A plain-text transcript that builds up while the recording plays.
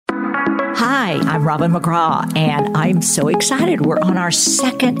Hi, I'm Robin McGraw, and I'm so excited. We're on our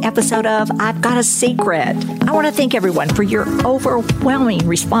second episode of I've Got a Secret. I want to thank everyone for your overwhelming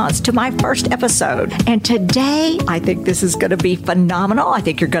response to my first episode. And today, I think this is going to be phenomenal. I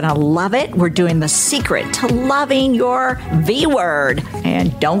think you're going to love it. We're doing the secret to loving your V word.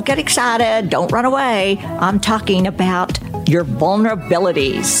 And don't get excited. Don't run away. I'm talking about your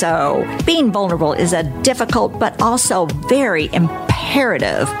vulnerabilities. So being vulnerable is a difficult but also very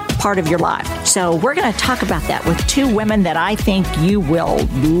imperative part of your life. So we're going to talk about that with two women that I think you will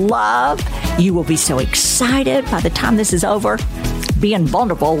love. You will be so excited by the time this is over. Being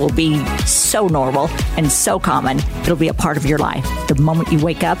vulnerable will be so normal and so common. It'll be a part of your life, the moment you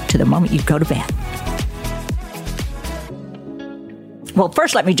wake up to the moment you go to bed. Well,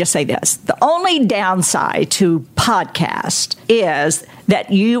 first, let me just say this. The only downside to podcast is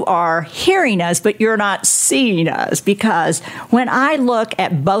that you are hearing us, but you're not seeing us. Because when I look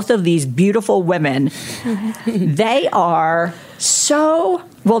at both of these beautiful women, they are so,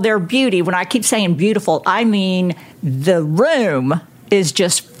 well, their beauty. When I keep saying beautiful, I mean the room is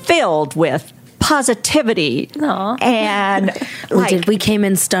just filled with positivity. Aww. And we came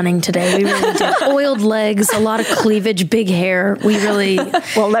in stunning today. We really did. Oiled legs, a lot of cleavage, big hair. We really,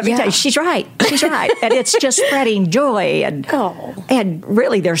 well, let me tell you, she's right. And it's just spreading joy and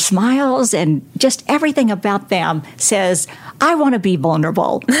really their smiles and just everything about them says, I want to be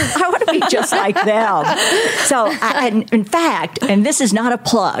vulnerable. I want to be just like them. So, and in fact, and this is not a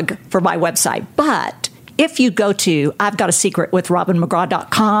plug for my website, but if you go to I've Got a Secret with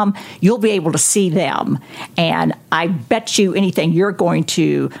RobinMcGraw.com, you'll be able to see them. And I bet you anything you're going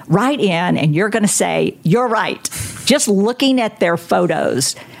to write in and you're going to say, you're right. Just looking at their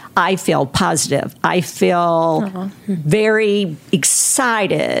photos, I feel positive. I feel very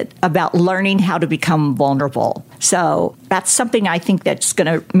excited about learning how to become vulnerable. So that's something I think that's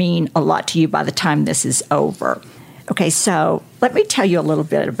going to mean a lot to you by the time this is over. Okay, so let me tell you a little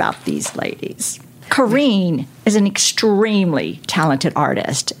bit about these ladies. Corrine is an extremely talented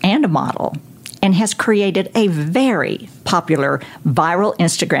artist and a model and has created a very popular viral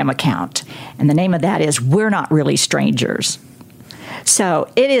Instagram account. And the name of that is We're Not Really Strangers.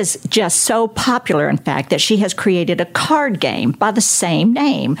 So it is just so popular, in fact, that she has created a card game by the same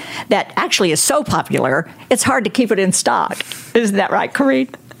name that actually is so popular, it's hard to keep it in stock. Isn't that right,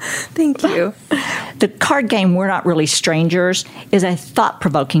 Corine? Thank you. The card game We're Not Really Strangers is a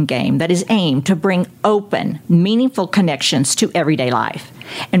thought-provoking game that is aimed to bring open, meaningful connections to everyday life.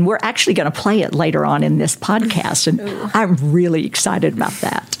 And we're actually going to play it later on in this podcast, and I'm really excited about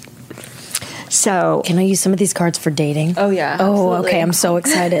that. So, can I use some of these cards for dating? Oh, yeah. Oh, absolutely. okay. I'm so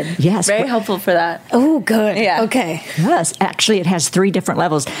excited. Yes. Very helpful for that. Oh, good. Yeah. Okay. Yes. Actually, it has 3 different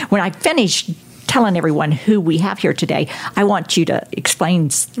levels. When I finish telling everyone who we have here today, I want you to explain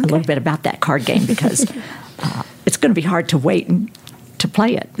a little bit about that card game because it's going to be hard to wait to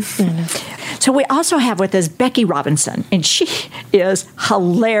play it. So we also have with us Becky Robinson, and she is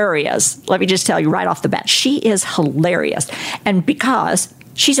hilarious. Let me just tell you right off the bat, she is hilarious. And because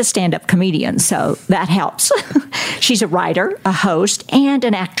she's a stand-up comedian, so that helps. She's a writer, a host, and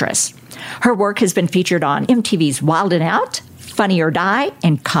an actress. Her work has been featured on MTV's Wild 'N Out, Funny or Die,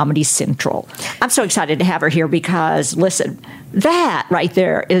 and Comedy Central. I'm so excited to have her here because, listen, that right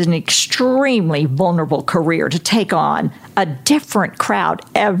there is an extremely vulnerable career to take on a different crowd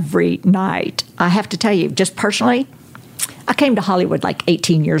every night. I have to tell you, just personally, I came to Hollywood like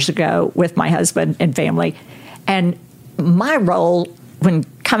 18 years ago with my husband and family, and my role when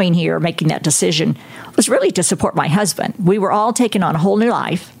coming here, making that decision, was really to support my husband. We were all taking on a whole new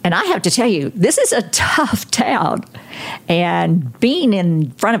life. And I have to tell you, this is a tough town. And being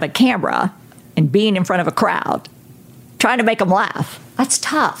in front of a camera and being in front of a crowd, trying to make them laugh, that's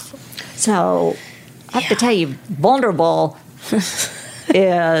tough. So I have to tell you, vulnerable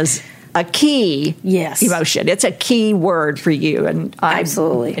is a key emotion. It's a key word for you. And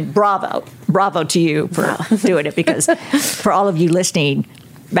absolutely. And bravo to you for doing it, because for all of you listening,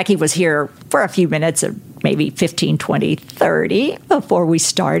 Becky was here for a few minutes, maybe 15, 20, 30 before we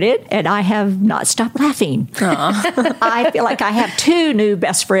started, and I have not stopped laughing. I feel like I have 2 new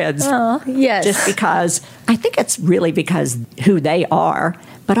best friends. Yes. Just because I think it's really because who they are,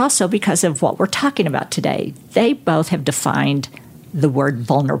 but also because of what we're talking about today. They both have defined the word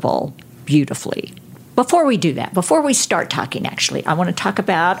vulnerable beautifully. Before we do that, before we start talking, actually, I want to talk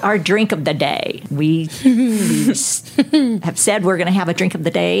about our drink of the day. We have said we're going to have a drink of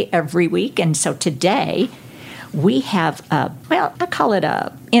the day every week, and so today we have I call it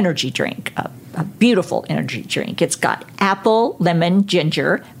a energy drink, a beautiful energy drink. It's got apple, lemon,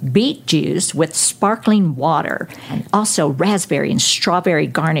 ginger, beet juice with sparkling water, and also raspberry and strawberry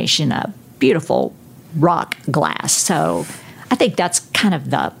garnish in a beautiful rock glass. So I think that's kind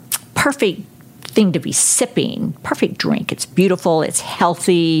of the perfect thing to be sipping. Perfect drink. It's beautiful, it's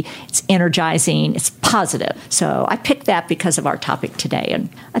healthy, it's energizing, it's positive. So I picked that because of our topic today, and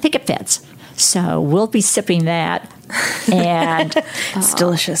I think it fits. So we'll be sipping that, and It's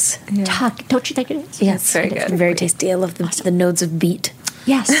delicious. don't you think it is? Yeah, it's very good. Very tasty. I love the notes of beet.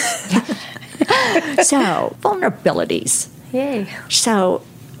 Yes. So vulnerabilities. Yay. So,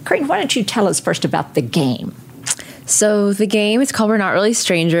 Corinne, why don't you tell us first about the game? So the game is called We're Not Really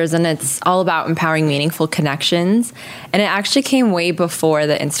Strangers, and it's all about empowering meaningful connections. And it actually came way before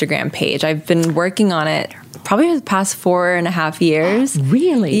the Instagram page. I've been working on it probably for the past 4.5 years.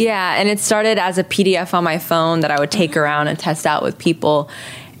 Really? Yeah, and it started as a PDF on my phone that I would take around and test out with people.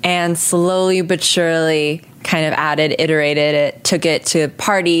 And slowly but surely kind of iterated it, took it to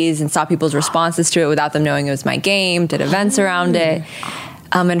parties and saw people's responses to it without them knowing it was my game, did events around it.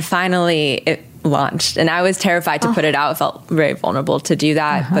 And finally it launched. And I was terrified to put it out. I felt very vulnerable to do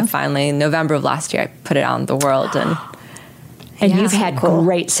that. But finally, in November of last year, I put it out in the world. And you've had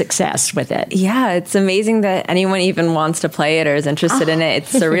great success with it. yeah, it's amazing that anyone even wants to play it or is interested in it.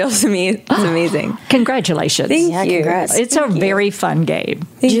 It's surreal to me. It's amazing. Congratulations. Thank you. Congrats. It's a very fun game.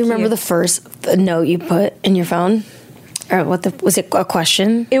 Do you remember the first note you put in your phone? Or was it a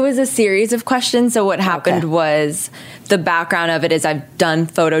question? It was a series of questions. So what happened was the background of it is I've done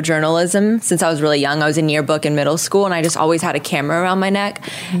photojournalism since I was really young. I was in yearbook in middle school, and I just always had a camera around my neck.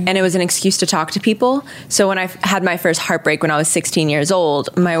 And it was an excuse to talk to people. So when I had my first heartbreak when I was 16 years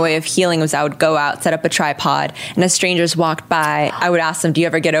old, my way of healing was I would go out, set up a tripod, and as strangers walked by, I would ask them, do you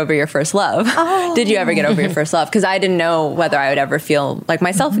ever get over your first love? Did you ever get over your first love? Because I didn't know whether I would ever feel like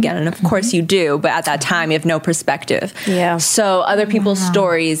myself again. And of course you do, but at that time you have no perspective. Yeah. So other people's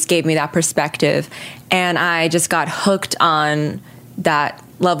stories gave me that perspective, and I just got hooked on that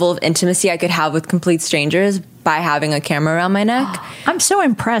level of intimacy I could have with complete strangers by having a camera around my neck. I'm so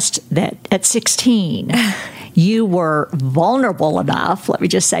impressed that at 16, you were vulnerable enough, let me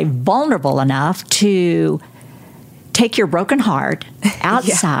just say vulnerable enough, to take your broken heart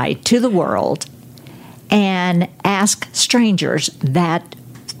outside to the world and ask strangers that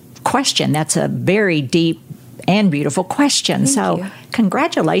question. That's a very deep and beautiful question. Thank you.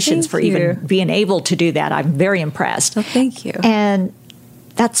 Congratulations for even being able to do that. I'm very impressed. Well, thank you. And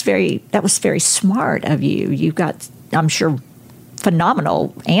that was very smart of you. You got, I'm sure,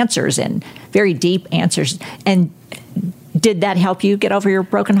 phenomenal answers and very deep answers. And did that help you get over your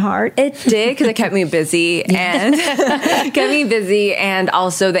broken heart? It did, because it kept me busy and and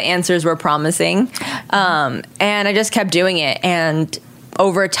also the answers were promising. And I just kept doing it. And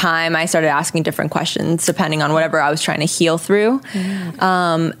over time, I started asking different questions depending on whatever I was trying to heal through.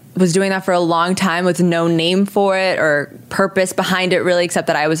 Was doing that for a long time with no name for it or purpose behind it, really, except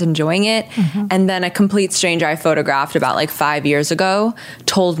that I was enjoying it. And then a complete stranger I photographed about like 5 years ago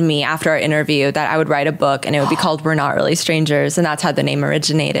told me after our interview that I would write a book and it would be called We're Not Really Strangers. And that's how the name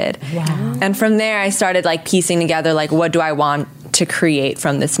originated. Wow. And from there, I started like piecing together, like, what do I want to create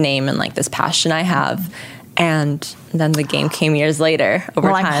from this name and like this passion I have. And then the game came years later over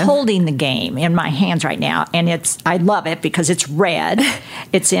time. I'm holding the game in my hands right now, and I love it because it's red.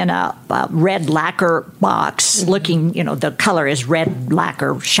 It's in a red lacquer box, looking, the color is red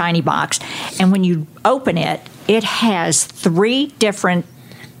lacquer, shiny box. And when you open it, it has 3 different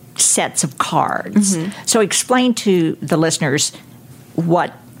sets of cards. So explain to the listeners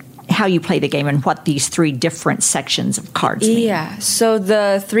how you play the game and what these 3 different sections of cards mean. Yeah. So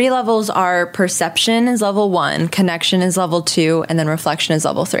the 3 levels are perception is level 1, connection is level 2, and then reflection is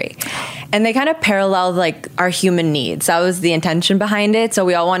level 3. And they kind of parallel like our human needs. That was the intention behind it. So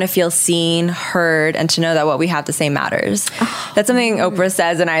we all want to feel seen, heard, and to know that what we have to say matters. That's something Oprah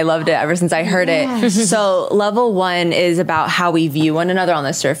says, and I loved it ever since I heard it. So level 1 is about how we view one another on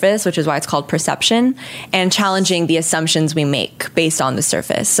the surface, which is why it's called perception, and challenging the assumptions we make based on the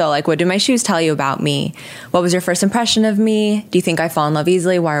surface. So like, what do my shoes tell you about me? What was your first impression of me? Do you think I fall in love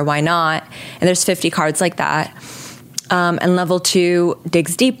easily? Why or why not? And there's 50 cards like that. And level 2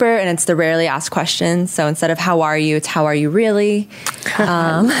 digs deeper, and it's the rarely asked questions. So instead of how are you, it's how are you really?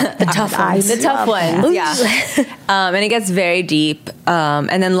 The tough ones. The tough ones, yeah. And it gets very deep.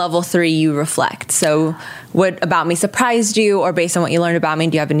 And then level 3, you reflect. So what about me surprised you, or based on what you learned about me,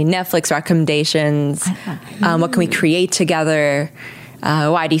 do you have any Netflix recommendations? What can we create together?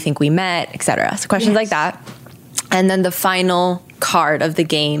 Why do you think we met, etc. So questions like that. And then the final card of the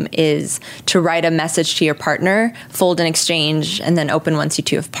game is to write a message to your partner, fold and exchange, and then open once you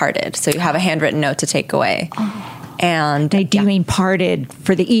two have parted. So you have a handwritten note to take away. And Do you mean parted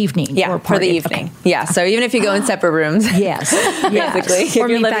for the evening? yeah, or for the parted- evening. Okay. Yeah. So even if you go in separate rooms, Yes. basically, if Or you're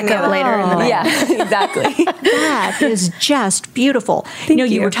meet living back up in- later in the night. Yeah, exactly. That is just beautiful. You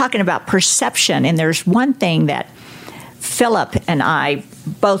you. were talking about perception, and there's one thing that Philip and I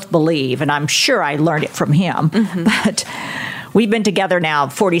both believe, and I'm sure I learned it from him, but we've been together now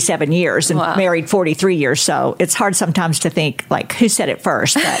 47 years and Wow. married 43 years, so it's hard sometimes to think, like, who said it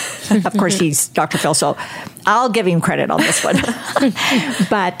first? But, of course, he's Dr. Phil, so I'll give him credit on this one.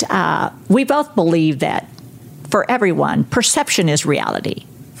 But we both believe that for everyone, perception is reality.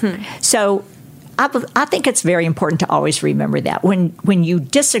 So I think it's very important to always remember that when you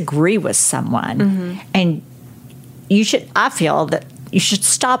disagree with someone, and I feel that you should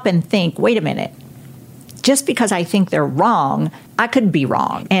stop and think, wait a minute, just because I think they're wrong, I could be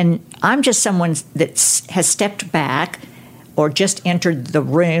wrong. And I'm just someone that has stepped back or just entered the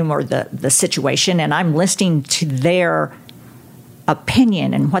room or the situation, and I'm listening to their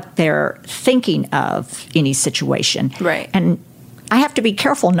opinion and what they're thinking of any situation. Right. And I have to be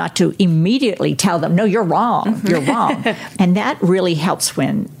careful not to immediately tell them, no, you're wrong, you're wrong. And that really helps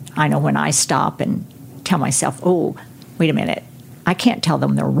when I stop and tell myself, oh, wait a minute, I can't tell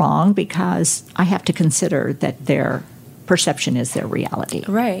them they're wrong because I have to consider that their perception is their reality.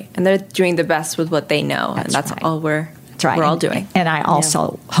 Right. And they're doing the best with what they know. That's and that's right. all we're That's right. all And- doing. And I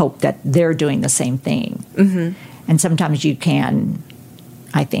also hope that they're doing the same thing. Mm-hmm. And sometimes you can,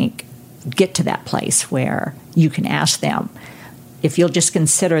 I think, get to that place where you can ask them, if you'll just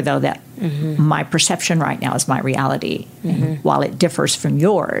consider, though, that my perception right now is my reality, and while it differs from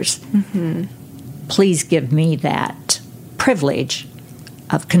yours, please give me that privilege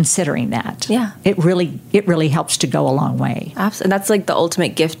of considering that. Yeah. It really helps to go a long way. Absolutely. That's like the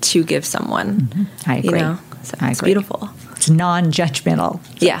ultimate gift to give someone. I agree. You know? So I it's agree. beautiful. It's non-judgmental.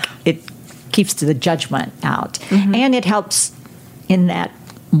 Yeah. It keeps the judgment out. And it helps in that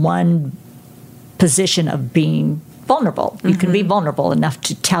one position of being vulnerable. You can be vulnerable enough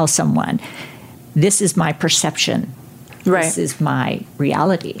to tell someone, this is my perception. Right. This is my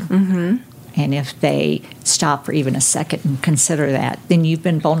reality. And if they stop for even a second and consider that, then you've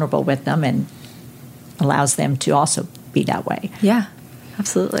been vulnerable with them and allows them to also be that way. Yeah.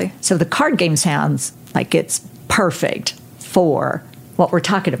 Absolutely. So the card game sounds like it's perfect for what we're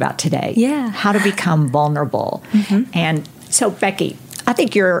talking about today. Yeah. How to become vulnerable. And so, Becky, I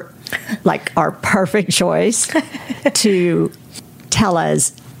think you're like our perfect choice to tell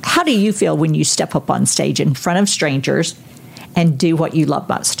us, how do you feel when you step up on stage in front of strangers and do what you love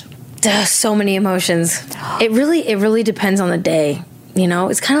most? So many emotions. It really depends on the day. You know,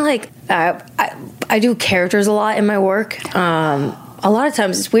 it's kind of like I do characters a lot in my work. A lot of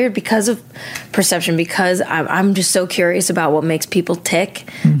times it's weird because of perception, because I'm just so curious about what makes people tick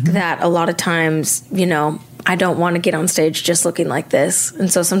that a lot of times, you know, I don't want to get on stage just looking like this.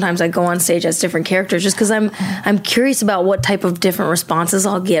 And so sometimes I go on stage as different characters just because I'm curious about what type of different responses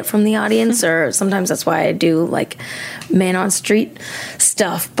I'll get from the audience. Or sometimes that's why I do like man on street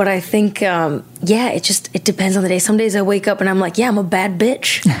stuff. But I think, it depends on the day. Some days I wake up and I'm like, yeah, I'm a bad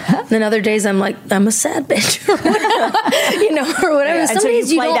bitch. And then other days I'm like, I'm a sad bitch or whatever, you know, or whatever. Yeah, Some and so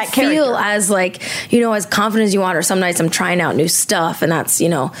days you you play don't that character. feel as like, you know, as confident as you want, or some nights I'm trying out new stuff. And that's, you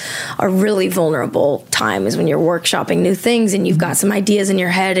know, a really vulnerable time is when you're workshopping new things and you've got some ideas in your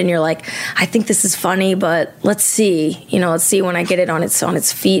head and you're like, I think this is funny, but let's see when I get it on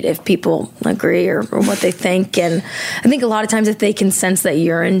its feet, if people agree or what they think. And I think a lot of times if they can sense that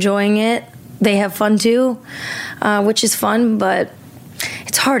you're enjoying it, they have fun too, which is fun, but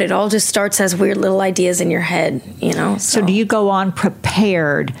it's hard. It all just starts as weird little ideas in your head, you know? So do you go on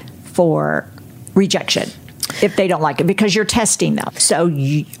prepared for rejection if they don't like it? Because you're testing them. So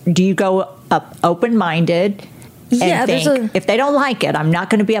do you go up open-minded Yeah, and there's think, if they don't like it, I'm not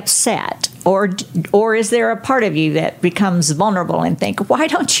going to be upset? Or is there a part of you that becomes vulnerable and think, why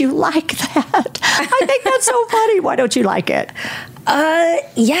don't you like that? I think that's so funny. Why don't you like it?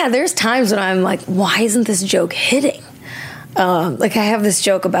 Yeah, there's times when I'm like, why isn't this joke hitting? Like I have this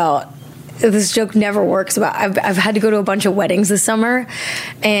joke never works about, I've had to go to a bunch of weddings this summer,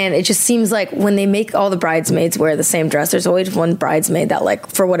 and it just seems like when they make all the bridesmaids wear the same dress, there's always one bridesmaid that, like,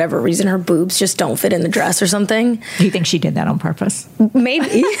 for whatever reason, her boobs just don't fit in the dress or something. Do you think she did that on purpose?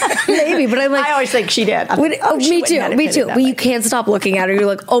 Maybe, but I'm like, I always think she did. me too. But you can't stop looking at her. You're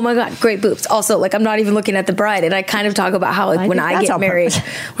like, oh my god, great boobs. Also, like, I'm not even looking at the bride, and I kind of talk about how, like, when I get married,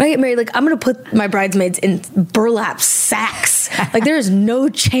 like, I'm gonna put my bridesmaids in burlap sacks. Like, there is no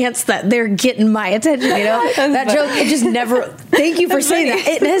chance that they're getting my attention, you know? That joke, it just never, thank you for saying that.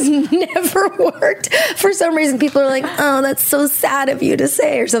 It has never worked. For some reason, people are like, oh, that's so sad of you to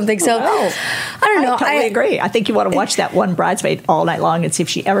say or something. So, I don't know. I totally agree. I think you want to watch that one bridesmaid all night long and see if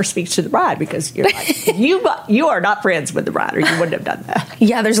she ever speaks to the bride, because you're like, you are not friends with the bride, or you wouldn't have done that.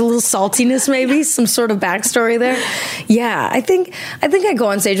 Yeah, there's a little saltiness, maybe, some sort of backstory there. Yeah, I think I go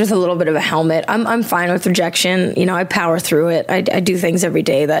on stage with a little bit of a helmet. I'm fine with rejection. You know, I power through it. I do things every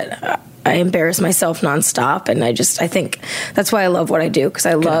day that I embarrass myself nonstop, and I think that's why I love what I do, because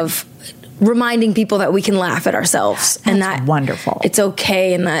I love reminding people that we can laugh at ourselves. That's and that wonderful. It's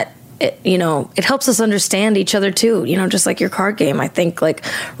okay, and that it helps us understand each other too. You know, just like your card game. I think like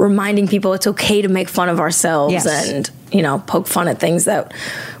reminding people it's okay to make fun of ourselves and poke fun at things that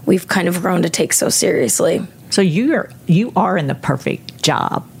we've kind of grown to take so seriously. So you are in the perfect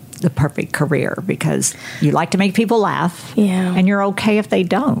job, the perfect career, because you like to make people laugh. Yeah. And you're okay if they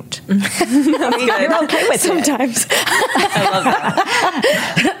don't. You're okay with sometimes. I love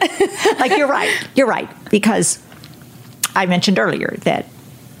that. Like, you're right. Because I mentioned earlier that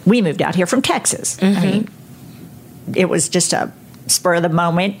we moved out here from Texas. Mm-hmm. I mean, it was just a spur of the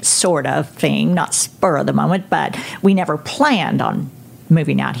moment sort of thing, not spur of the moment, but we never planned on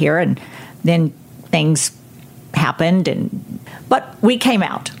moving out here. And then things happened, but we came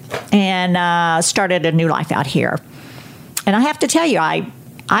out and started a new life out here. And I have to tell you, I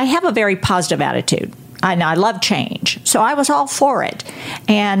have a very positive attitude. And I love change. So I was all for it.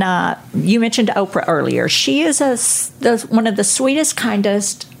 And you mentioned Oprah earlier. She is one of the sweetest,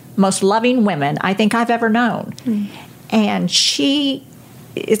 kindest, most loving women I think I've ever known. Mm. And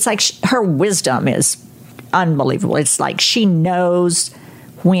it's like her wisdom is unbelievable. It's like she knows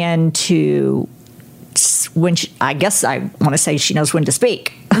I guess I want to say she knows when to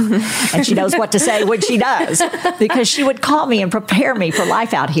speak. And she knows what to say when she does, because she would call me and prepare me for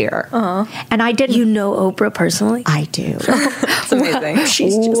life out here. Uh-huh. And I didn't. You know Oprah personally? I do. It's amazing.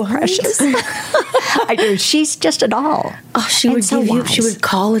 She's just precious. I do. She's just a doll. Oh, she would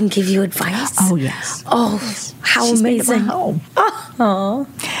call and give you advice. Oh, yes. Oh, how She's amazing. made my home. Oh.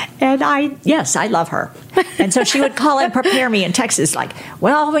 And I love her. And so she would call and prepare me in Texas, like,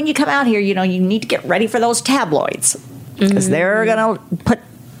 well, when you come out here, you need to get ready for those tabloids, because they're going to put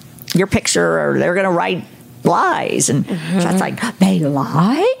your picture, or they're going to write lies. And so it's like, they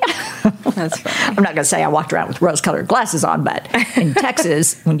lie? That's funny. I'm not going to say I walked around with rose-colored glasses on, but in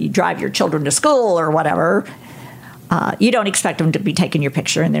Texas, when you drive your children to school or whatever, you don't expect them to be taking your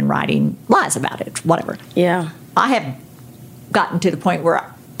picture and then writing lies about it, whatever. Yeah. I have gotten to the point where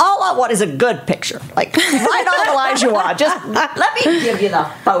all I want is a good picture. Like, write all the lies you want. Just let me give you the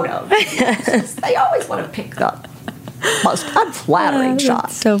photo. They always want to pick the most unflattering shot.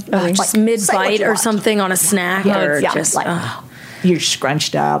 So funny. Just mid-bite or something on a snack. You're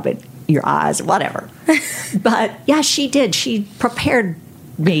scrunched up and your eyes, whatever. But yeah, she did. She prepared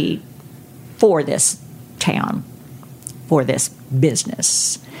me for this town, for this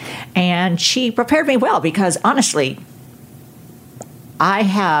business. And she prepared me well, because honestly, I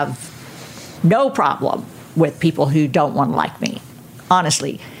have no problem with people who don't want to like me.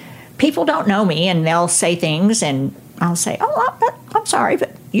 Honestly, people don't know me, and they'll say things, and I'll say, "Oh, I'm sorry,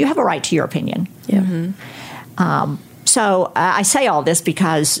 but you have a right to your opinion." Yeah. Mm-hmm. So I say all this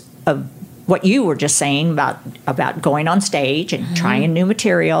because of what you were just saying about going on stage and trying new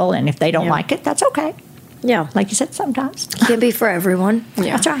material, and if they don't like it, that's okay. Yeah. Like you said, sometimes. Can't be for everyone.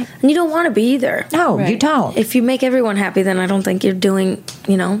 Yeah. That's right. And you don't want to be either. No, you don't. If you make everyone happy, then I don't think you're doing,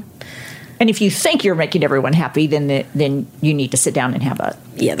 And if you think you're making everyone happy, then you need to sit down and have a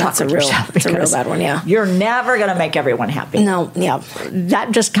that's a real bad one. Yeah, you're never going to make everyone happy. No, yeah, that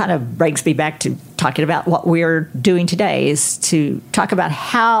just kind of brings me back to talking about what we're doing today, is to talk about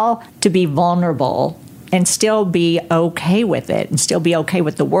how to be vulnerable and still be okay with it, and still be okay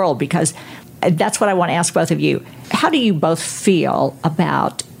with the world, because that's what I want to ask both of you. How do you both feel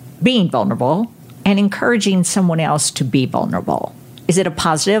about being vulnerable and encouraging someone else to be vulnerable? Is it a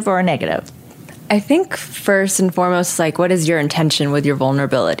positive or a negative? I think first and foremost, like, what is your intention with your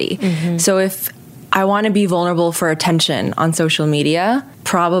vulnerability? Mm-hmm. So if I want to be vulnerable for attention on social media,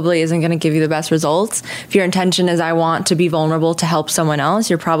 probably isn't going to give you the best results. If your intention is I want to be vulnerable to help someone else,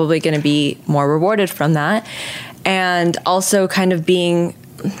 you're probably going to be more rewarded from that. And also kind of being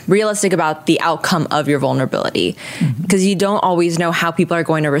realistic about the outcome of your vulnerability, because you don't always know how people are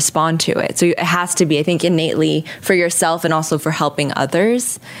going to respond to it. So it has to be, I think, innately for yourself and also for helping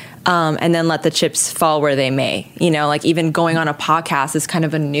others. and then let the chips fall where they may. Like even going on a podcast is kind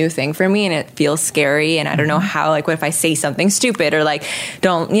of a new thing for me, and it feels scary. And I don't know how, like, what if I say something stupid or like,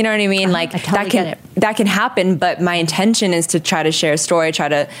 don't, you know what I mean? Like that can happen. But my intention is to try to share a story, try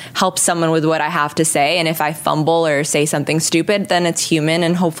to help someone with what I have to say. And if I fumble or say something stupid, then it's human.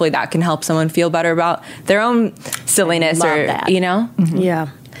 And hopefully that can help someone feel better about their own silliness or, that.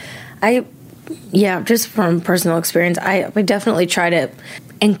 Yeah. Just from personal experience, I definitely try to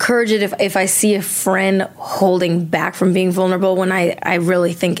encourage it if I see a friend holding back from being vulnerable when I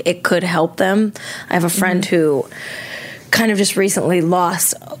really think it could help them. I have a friend who kind of just recently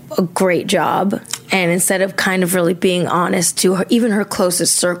lost a great job, and instead of kind of really being honest to her, even her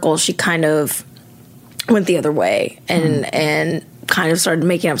closest circle, she kind of went the other way and kind of started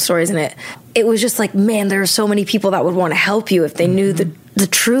making up stories, and it was just like, man, there are so many people that would want to help you if they knew the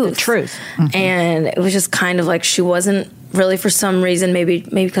truth. And it was just kind of like she wasn't really, for some reason, maybe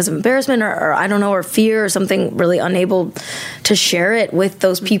because of embarrassment or I don't know, or fear or something, really unable to share it with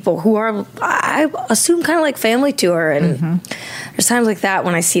those people who are, I assume, kind of like family to her. And there's times like that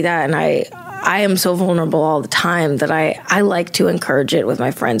when I see that, and I am so vulnerable all the time that I like to encourage it with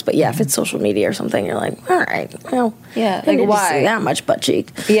my friends. But yeah, if it's social media or something, you're like, all right, well, yeah, like, why see that much butt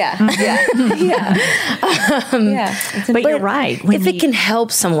cheek? Yeah. But you're right. If it can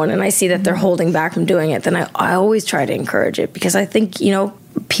help someone, and I see that they're holding back from doing it, then I always try to encourage it, because I think,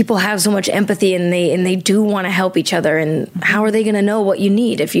 people have so much empathy, and they do want to help each other. And how are they going to know what you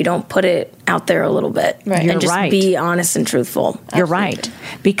need if you don't put it out there a little bit? Right. And just be honest and truthful. You're right.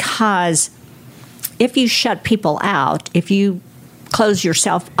 Because if you shut people out, if you close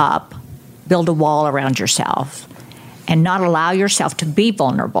yourself up, build a wall around yourself, and not allow yourself to be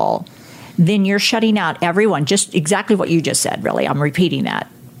vulnerable, then you're shutting out everyone. Just exactly what you just said, really. I'm repeating that.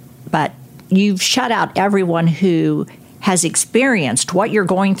 But you've shut out everyone who has experienced what you're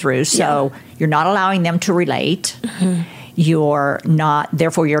going through, so you're not allowing them to relate.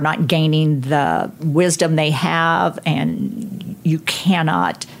 Therefore you're not gaining the wisdom they have, and you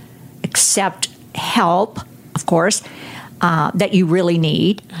cannot accept help, of course, that you really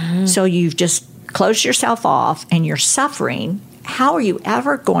need. So you've just closed yourself off, and you're suffering. How are you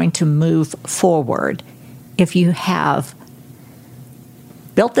ever going to move forward if you have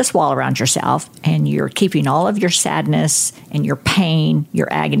built this wall around yourself and you're keeping all of your sadness and your pain,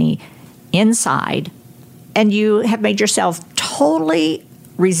 your agony inside, and you have made yourself totally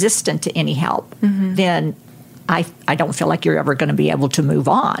resistant to any help? Then I don't feel like you're ever going to be able to move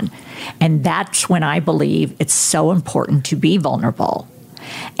on. And that's when I believe it's so important to be vulnerable.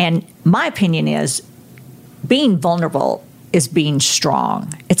 And my opinion is being vulnerable is being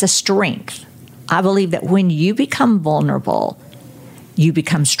strong. It's a strength. I believe that when you become vulnerable, you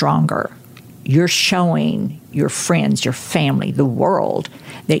become stronger. You're showing your friends, your family, the world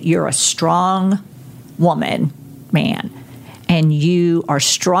that you're a strong woman, man, and you are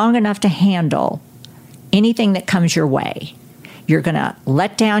strong enough to handle anything that comes your way. You're going to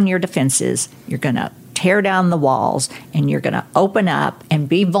let down your defenses. You're going to tear down the walls, and you're going to open up and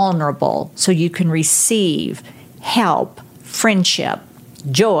be vulnerable so you can receive help, friendship,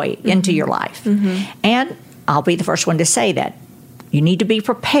 joy into your life. And I'll be the first one to say that you need to be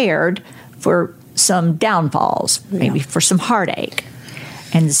prepared for some downfalls, maybe for some heartache.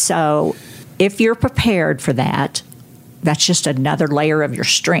 And so if you're prepared for that, that's just another layer of your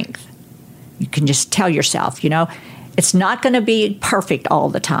strength. You can just tell yourself, it's not going to be perfect all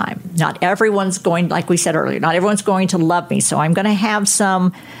the time. Not everyone's going, like we said earlier, not everyone's going to love me. So I'm going to have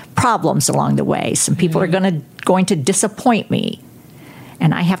some problems along the way. Some people are going to disappoint me.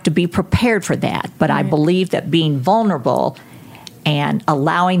 And I have to be prepared for that. But I believe that being vulnerable and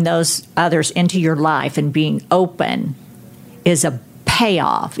allowing those others into your life and being open is a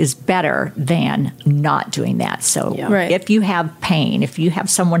payoff, is better than not doing that. So if you have pain, if you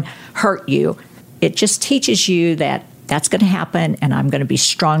have someone hurt you, it just teaches you that that's going to happen, and I'm going to be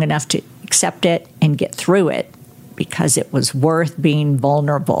strong enough to accept it and get through it, because it was worth being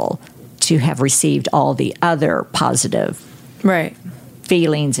vulnerable to have received all the other positive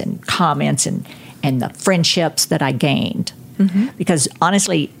feelings and comments and the friendships that I gained. Because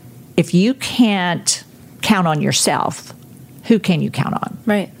honestly, if you can't count on yourself, who can you count on?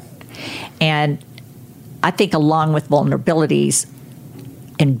 Right. And I think along with vulnerabilities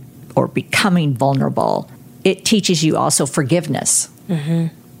or becoming vulnerable, it teaches you also forgiveness.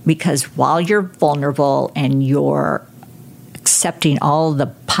 Because while you're vulnerable and you're accepting all the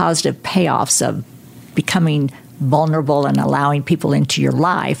positive payoffs of becoming vulnerable and allowing people into your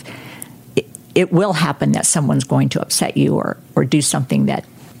life, it will happen that someone's going to upset you or do something that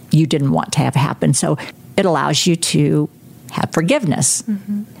you didn't want to have happen. So it allows you to have forgiveness.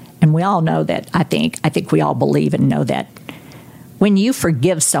 and we all know that, I think we all believe and know that when you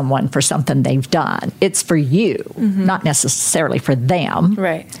forgive someone for something they've done, it's for you, not necessarily for them.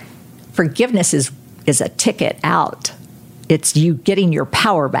 Right. Forgiveness is a ticket out. It's you getting your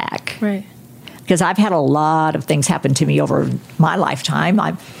power back. Right. Because I've had a lot of things happen to me over my lifetime.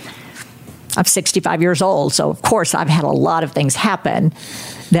 I'm 65 years old, so of course I've had a lot of things happen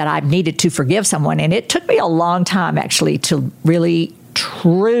that I've needed to forgive someone. And it took me a long time, actually, to really,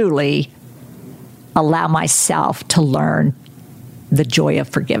 truly allow myself to learn the joy of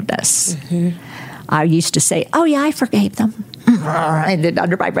forgiveness. I used to say, oh, yeah, I forgave them. And then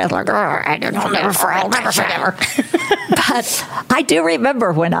under my breath, like, I'll never forgive her. But I do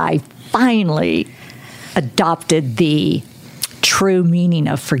remember when I finally adopted the true meaning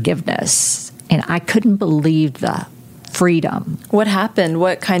of forgiveness, and I couldn't believe the freedom. What happened?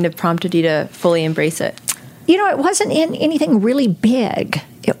 What kind of prompted you to fully embrace it? You know, it wasn't in anything really big.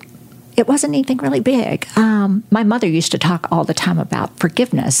 It wasn't anything really big. My mother used to talk all the time about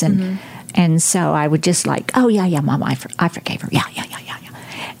forgiveness, and so I would just like, oh, yeah, Mom, I forgave her. Yeah.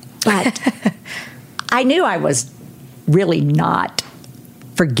 But I knew I was really not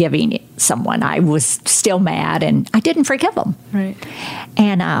forgiving someone. I was still mad, and I didn't forgive them. Right.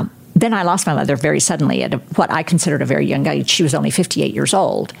 And then I lost my mother very suddenly at what I considered a very young age. She was only 58 years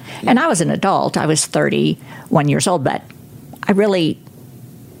old. And I was an adult. I was 31 years old, but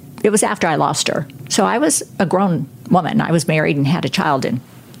it was after I lost her. So I was a grown woman. I was married and had a child. And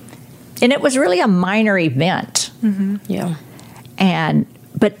it was really a minor event. Yeah.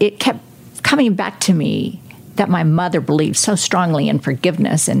 But it kept coming back to me that my mother believed so strongly in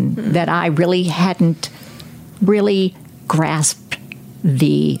forgiveness, and that I really hadn't really grasped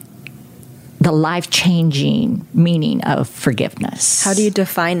the life-changing meaning of forgiveness. How do you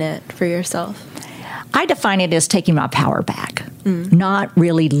define it for yourself? I define it as taking my power back, not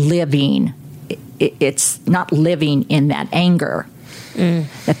really living. It's not living in that anger.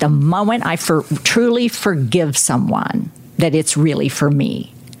 That the moment I truly forgive someone, that it's really for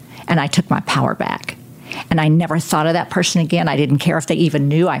me. And I took my power back. And I never thought of that person again. I didn't care if they even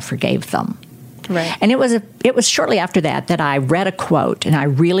knew I forgave them. Right. And it was shortly after that I read a quote, and I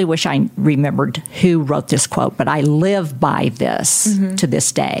really wish I remembered who wrote this quote, but I live by this to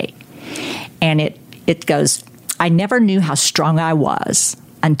this day. And it goes, I never knew how strong I was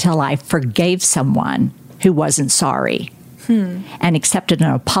until I forgave someone who wasn't sorry and accepted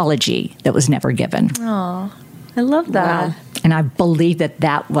an apology that was never given. Oh, I love that. Wow. And I believe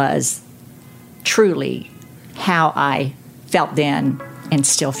that was truly how I felt then and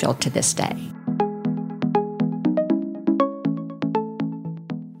still feel to this day.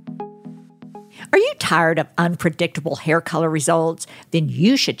 Are you tired of unpredictable hair color results? Then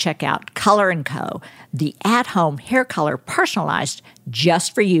you should check out Color & Co., the at-home hair color personalized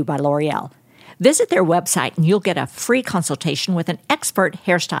just for you by L'Oreal. Visit their website and you'll get a free consultation with an expert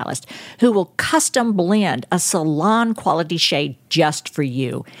hairstylist who will custom blend a salon-quality shade just for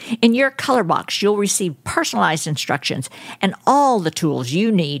you. In your color box, you'll receive personalized instructions and all the tools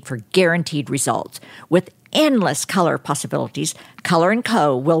you need for guaranteed results. With endless color possibilities, Color &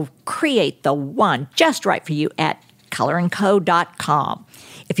 Co. will create the one just right for you at colorandco.com.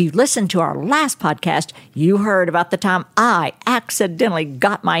 If you listened to our last podcast, you heard about the time I accidentally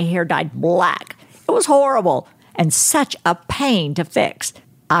got my hair dyed black. It was horrible and such a pain to fix.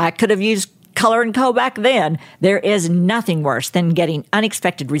 I could have used Color & Co. back then. There is nothing worse than getting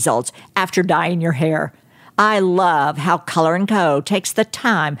unexpected results after dyeing your hair. I love how Color & Co. takes the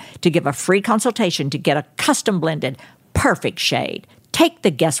time to give a free consultation to get a custom blended, perfect shade. Take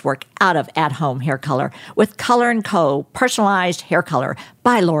the guesswork out of at-home hair color with Color & Co. Personalized Hair Color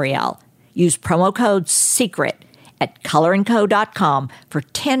by L'Oreal. Use promo code SECRET at colorandco.com for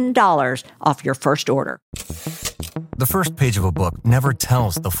 $10 off your first order. The first page of a book never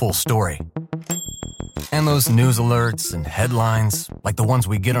tells the full story. And those news alerts and headlines, like the ones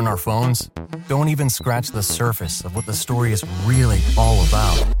we get on our phones, don't even scratch the surface of what the story is really all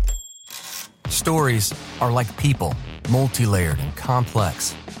about. Stories are like people, multi-layered and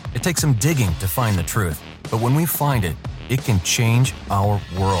complex. It takes some digging to find the truth, but when we find it, it can change our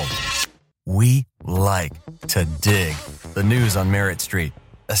world. We like to dig. The news on Merritt Street.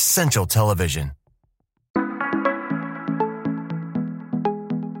 Essential television.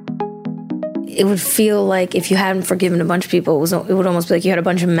 It would feel like if you hadn't forgiven a bunch of people, it would almost be like you had a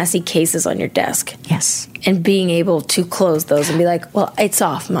bunch of messy cases on your desk. Yes. And being able to close those and be like, well, it's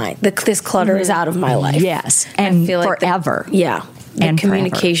off this clutter is out of my life. Yes. And I feel like forever. Yeah. And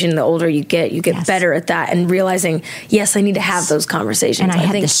communication, the older you get Yes. better at that, and realizing, yes, I need to have those conversations. And I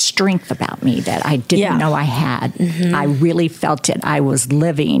had think the strength about me that I didn't Yeah. know I had. I really felt it. I was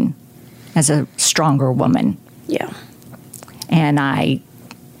living as a stronger woman. yeah. And I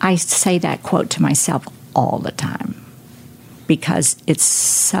say that quote to myself all the time because it's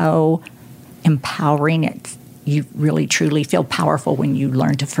so empowering. You really, truly feel powerful when you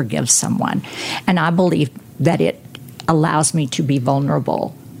learn to forgive someone. And I believe that it allows me to be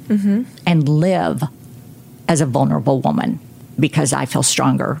vulnerable and live as a vulnerable woman because I feel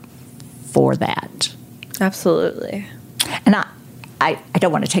stronger for that. Absolutely. And I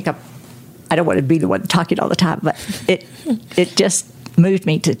don't want to take up, I don't want to be the one talking all the time, but it just moved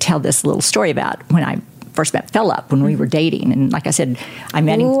me to tell this little story about when I first met Philip when we were dating. And like I said, I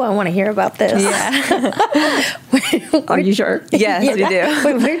met him. Ooh, I want to hear about this. Yeah. Are you sure? Yes, we do.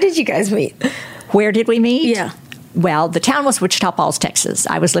 Wait, where did you guys meet? Where did we meet? Yeah. Well, the town was Wichita Falls, Texas.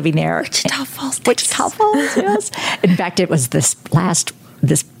 I was living there. Wichita Falls, Wichita Falls, yes. In fact, it was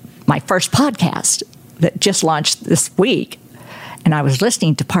my first podcast that just launched this week. And I was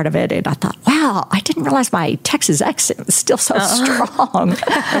listening to part of it, and I thought, wow, I didn't realize my Texas accent was still so strong.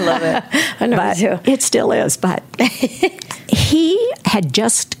 I love it. I know But me too. it still is. But he had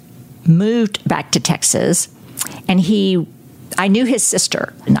just moved back to Texas, and I knew his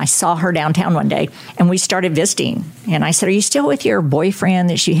sister, and I saw her downtown one day, and we started visiting. And I said, are you still with your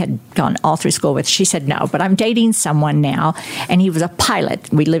boyfriend that she had gone all through school with? She said, no, but I'm dating someone now, and he was a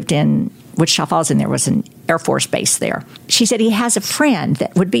pilot. We lived in Wichita Falls, and there was an Air Force base there. She said, he has a friend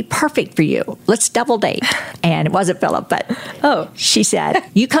that would be perfect for you. Let's double date. And it wasn't Philip, but she said,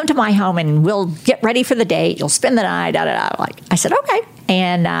 you come to my home and we'll get ready for the date. You'll spend the night, I said, okay.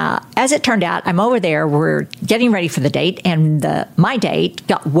 And as it turned out, I'm over there. We're getting ready for the date, and my date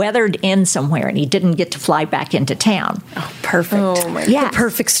got weathered in somewhere, and he didn't get to fly back into town. Oh, perfect. Oh, my Yeah. The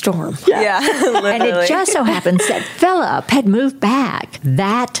perfect storm. Yeah. Literally. And it just so happens that Philip had moved back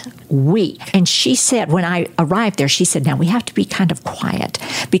that week. And she said, when I arrived there, she said, now we have to be kind of quiet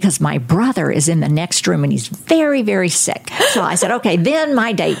because my brother is in the next room and he's very, very sick. So I said, okay, then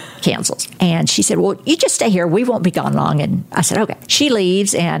my date cancels. And she said, well, you just stay here. We won't be gone long. And I said, okay. She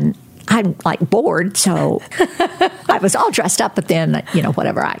leaves, and I'm like bored. So I was all dressed up, but then,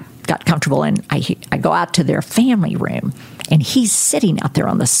 whatever, I got comfortable, and I go out to their family room, and he's sitting out there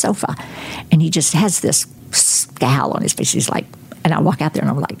on the sofa, and he just has this scowl on his face. He's like, and I walk out there, and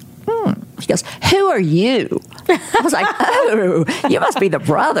I'm like, He goes, who are you? I was like, oh, you must be the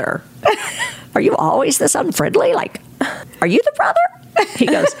brother. Are you always this unfriendly? Like, are you the brother? He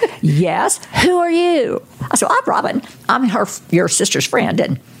goes, yes. Who are you? I said, I'm Robin. I'm your sister's friend.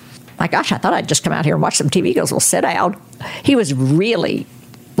 And my gosh, I thought I'd just come out here and watch some TV. He goes, well, sit down. He was really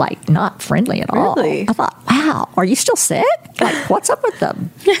not friendly at all. Really? I thought, wow, are you still sick? Like, what's up with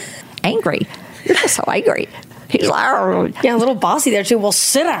them? Angry. You're just so angry. He's like, oh. Yeah, a little bossy there too. Well,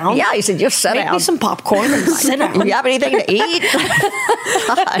 sit down. Yeah, he said, just sit Make down. me some popcorn and sit down. You have anything to eat?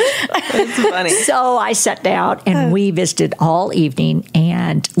 It's funny. So I sat down, and we visited all evening,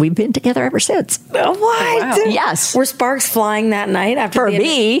 and we've been together ever since. What? Wow. Yes. Were sparks flying that night after For the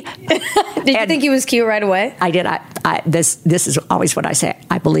me, Did you think he was cute right away? I did. This is always what I say.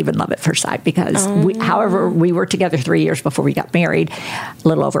 I believe in love at first sight because, however, we were together 3 years before we got married, a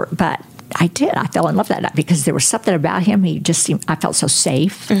little over. But I did. I fell in love that night because there was something about him. He just seemed. I felt so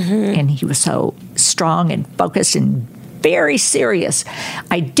safe, and he was so strong and focused and very serious.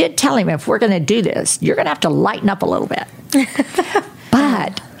 I did tell him, if we're going to do this, you're going to have to lighten up a little bit.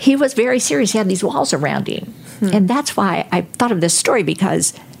 But he was very serious. He had these walls around him, and that's why I thought of this story,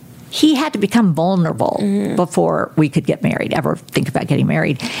 because he had to become vulnerable before we could get married, ever think about getting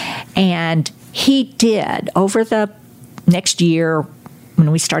married. And he did. Over the next year, when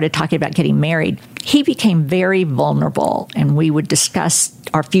we started talking about getting married, he became very vulnerable, and we would discuss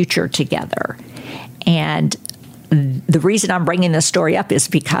our future together. And the reason I'm bringing this story up is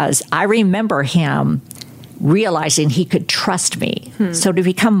because I remember him realizing he could trust me. So to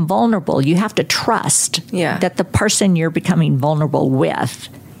become vulnerable, you have to trust that the person you're becoming vulnerable with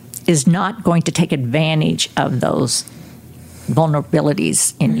is not going to take advantage of those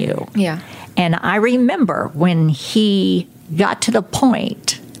vulnerabilities in you. Yeah. And I remember when he got to the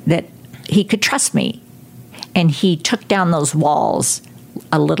point that he could trust me, and he took down those walls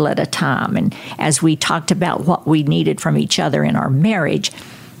a little at a time. And as we talked about what we needed from each other in our marriage,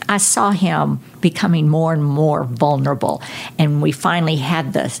 I saw him becoming more and more vulnerable. And we finally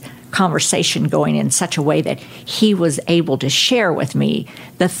had this conversation going in such a way that he was able to share with me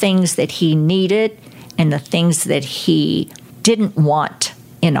the things that he needed and the things that he didn't want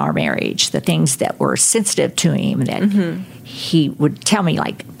in our marriage, the things that were sensitive to him, that he would tell me,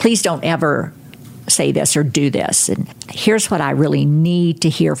 like, please don't ever say this or do this. And here's what I really need to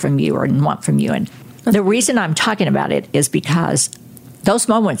hear from you or want from you. And the reason I'm talking about it is because those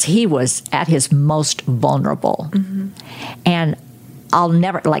moments he was at his most vulnerable. And I'll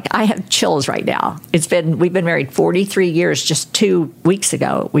never, like, I have chills right now. We've been married 43 years. Just 2 weeks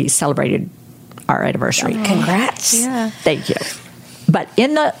ago, we celebrated our anniversary. Congrats. Yeah. Thank you. But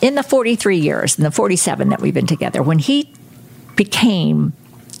in the 43 years, in the 47 that we've been together, when he became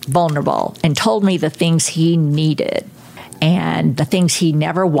vulnerable and told me the things he needed and the things he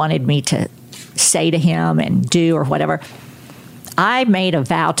never wanted me to say to him and do or whatever, I made a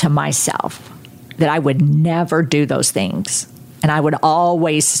vow to myself that I would never do those things. And I would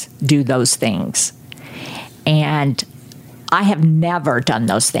always do those things. And I have never done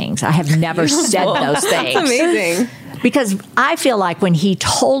those things. I have never said those things. That's amazing. Because I feel like when he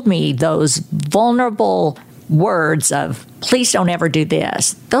told me those vulnerable words of, please don't ever do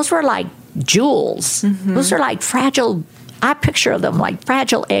this, those were like jewels. Those are like fragile, I picture them like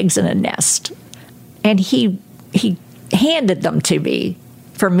fragile eggs in a nest. And he handed them to me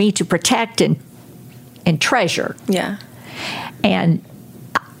for me to protect and treasure. Yeah. And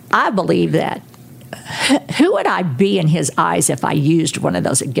I believe that who would I be in his eyes if I used one of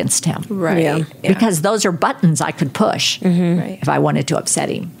those against him? Right. Yeah. Because those are buttons I could push Right. if I wanted to upset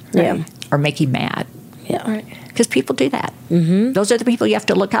him Yeah. or make him mad. Yeah. Right. Because people do that. Those are the people you have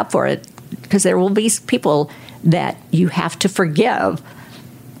to look out for. It because there will be people that you have to forgive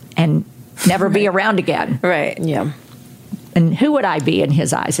and never be around again. Right. Yeah. And who would I be in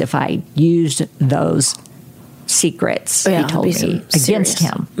his eyes if I used those secrets he told me against serious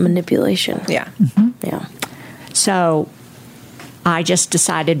him? manipulation. Yeah. Yeah. So I just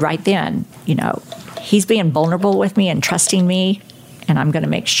decided right then, he's being vulnerable with me and trusting me, and I'm going to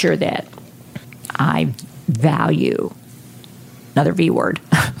make sure that I value, another V word,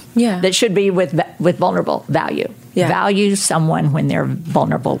 Yeah. that should be with vulnerable, value. Yeah. Value someone when they're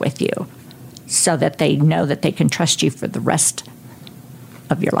vulnerable with you so that they know that they can trust you for the rest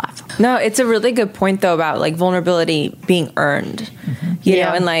of your life. No, it's a really good point though about like vulnerability being earned, you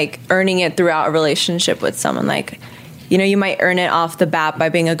know, and like earning it throughout a relationship with someone. Like, you might earn it off the bat by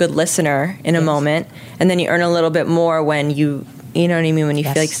being a good listener in a moment, and then you earn a little bit more when you know what I mean, when you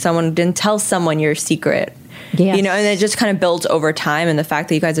feel like someone didn't tell someone your secret. Yes. And it just kind of builds over time, and the fact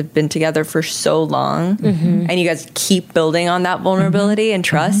that you guys have been together for so long and you guys keep building on that vulnerability and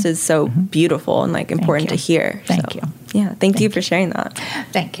trust is so beautiful and like important to hear. Thank So, you. Yeah, thank you for sharing that.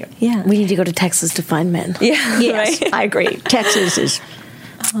 Thank you. Yeah. We need to go to Texas to find men. Yeah. Yes, Right? I agree. Texas is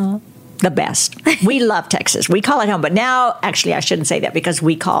the best. We love Texas. We call it home. But now, actually, I shouldn't say that because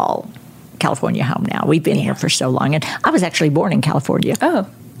we call California home now. We've been here for so long. And I was actually born in California. Oh,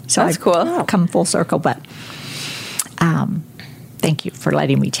 So that's I've cool. come full circle. But thank you for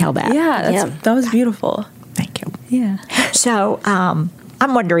letting me tell that. Yeah, that was beautiful. Thank you. Yeah. So I'm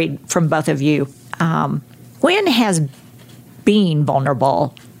wondering from both of you, when has being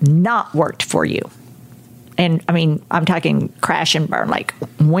vulnerable not worked for you? And I mean, I'm talking crash and burn. Like,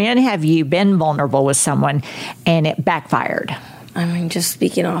 when have you been vulnerable with someone and it backfired? I mean, just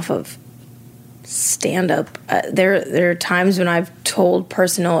speaking off of stand-up, there are times when I've told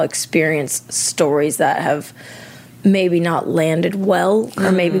personal experience stories that have maybe not landed well,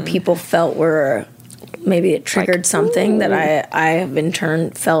 or maybe people felt maybe it triggered something that I have in turn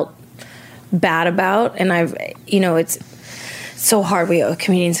felt bad about. And it's so hard. We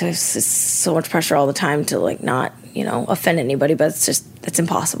comedians have so much pressure all the time to like not, offend anybody, but it's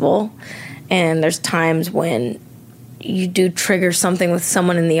impossible. And there's times when you do trigger something with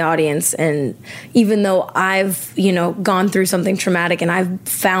someone in the audience, and even though I've gone through something traumatic and I've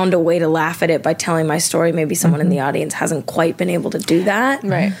found a way to laugh at it by telling my story, maybe someone in the audience hasn't quite been able to do that.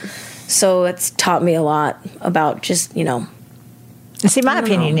 Right. So it's taught me a lot about just See, my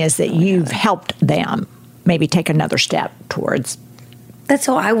opinion is that you've helped them maybe take another step towards. that's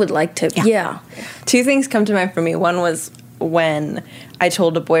how I would like to. Yeah. Two things come to mind for me. One was when I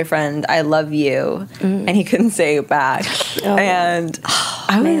told a boyfriend I love you, and he couldn't say it back. And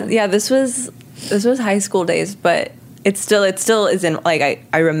this was high school days, but it still isn't like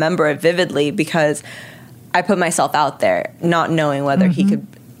I remember it vividly because I put myself out there, not knowing whether he could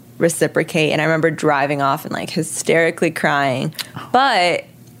reciprocate. And I remember driving off and like hysterically crying, but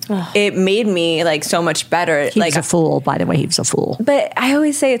it made me like so much better. He was a fool, by the way. He was a fool. But I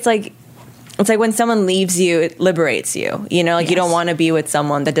always say it's like when someone leaves you, it liberates you. You don't want to be with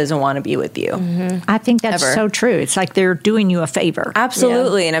someone that doesn't want to be with you. I think that's Ever. so true. It's like they're doing you a favor.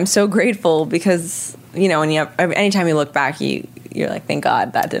 Absolutely. And I'm so grateful because, anytime you look back, you're like, thank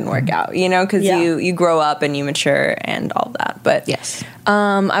God that didn't work out, you know, because you grow up and you mature and all that. But Yes.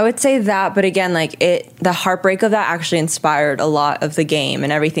 I would say that, but again, like the heartbreak of that actually inspired a lot of the game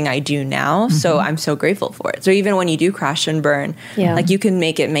and everything I do now. So I'm so grateful for it. So even when you do crash and burn, like you can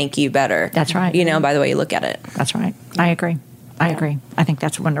make you better. That's right. You know, by the way you look at it. That's right. I agree. I agree. I think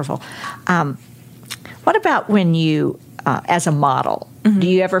that's wonderful. What about when you, as a model, do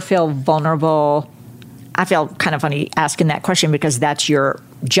you ever feel vulnerable? I feel kind of funny asking that question because that's your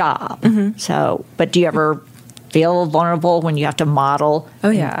job. So, but do you ever feel vulnerable when you have to model?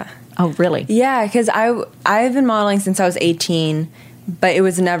 Oh, yeah. Oh, really? Yeah, because I've been modeling since I was 18, but it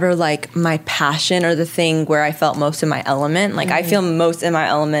was never like my passion or the thing where I felt most in my element. Like I feel most in my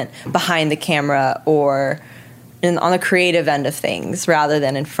element behind the camera or on the creative end of things rather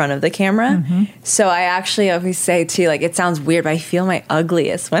than in front of the camera. So I actually always say too, like it sounds weird, but I feel my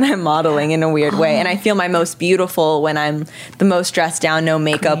ugliest when I'm modeling in a weird way. And I feel my most beautiful when I'm the most dressed down, no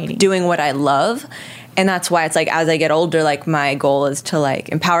makeup, doing what I love. And that's why it's like as I get older, like my goal is to like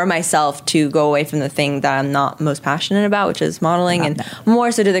empower myself to go away from the thing that I'm not most passionate about, which is modeling, and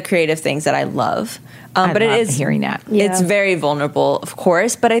more so to the creative things that I love. But it is hearing that. It's very vulnerable, of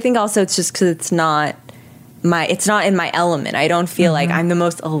course. But I think also it's just because it's not in my element. I don't feel like I'm the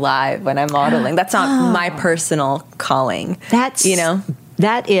most alive when I'm modeling. That's not my personal calling. That's, you know,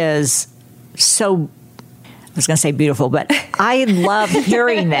 that is so, I was going to say beautiful, but I love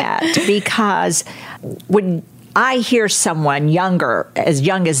hearing that because when I hear someone younger, as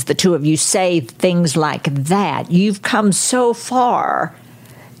young as the two of you, say things like that, you've come so far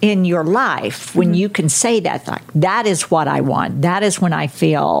in your life when you can say that, like, that is what I want. That is when I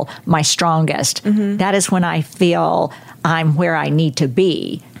feel my strongest. That is when I feel I'm where I need to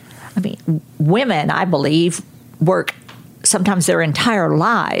be. I mean, women, I believe, work sometimes their entire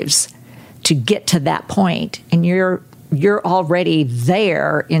lives to get to that point, and you're already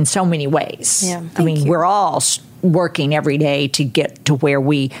there in so many ways. Yeah, I mean, we're all working every day to get to where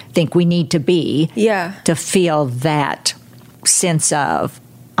we think we need to be. Yeah. To feel that sense of,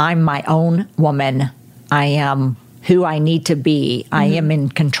 I'm my own woman. I am who I need to be. I am in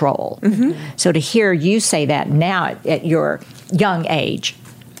control. So to hear you say that now at your young age,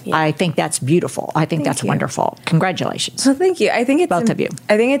 I think that's beautiful. I think that's wonderful. Congratulations. Well, thank you. I think it's both of you.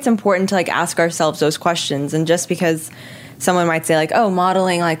 I think it's important to like ask ourselves those questions, and just because someone might say like, "Oh,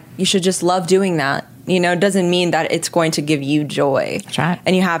 modeling, like you should just love doing that," you know, doesn't mean that it's going to give you joy. That's right.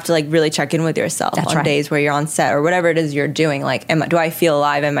 And you have to like really check in with yourself on days where you're on set or whatever it is you're doing. Like, do I feel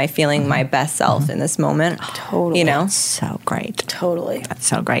alive? Am I feeling my best self in this moment? Totally. You know, That's so great. Totally. That's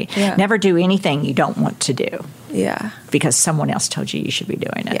so great. Yeah. Never do anything you don't want to do yeah. because someone else told you should be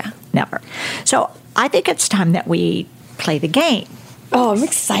doing it. Yeah. Never. So I think it's time that we play the game. Oh, I'm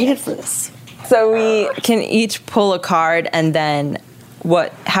excited for this. So we can each pull a card, and then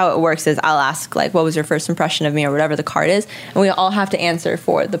how it works is I'll ask like, what was your first impression of me, or whatever the card is, and we all have to answer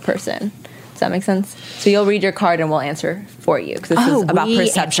for the person. Does that make sense? So you'll read your card and we'll answer for you, because this is about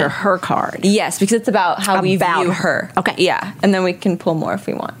perception. Answer her card. Yes, because it's about how we About view her. her. Okay. Yeah, and then we can pull more if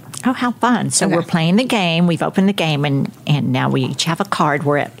we want. Oh, how fun. So Okay. we're playing the game. We've opened the game, and now we each have a card.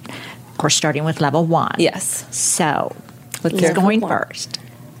 We're at, of course, starting with level 1. Yes. So Let's who's hear from going one. first?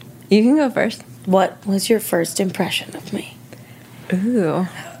 You can go first. What was your first impression of me? Ooh.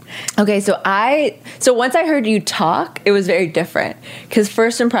 Okay, so once I heard you talk, it was very different. Because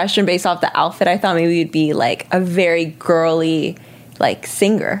first impression, based off the outfit, I thought maybe you'd be like a very girly, like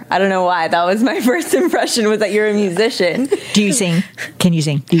singer. I don't know why. That was my first impression, was that you're a musician. Do you sing? Can you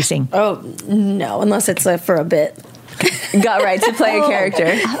sing? Do you sing? Oh, no, unless it's for a bit. Got right to play a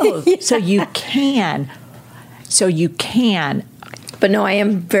character. Oh, so you can. So you can. But no, I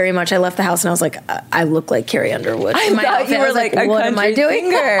am very much. I left the house and I was like, I look like Carrie Underwood. I in my thought outfit. you I were was like a what am I country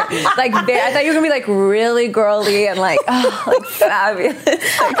doing? singer. Like I thought you were gonna be like really girly and like fabulous.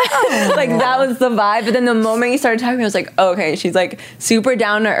 Like that was the vibe. But then the moment you started talking, I was like, okay, she's like super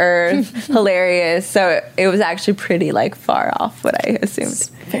down to earth, hilarious. So it was actually pretty like far off what I assumed.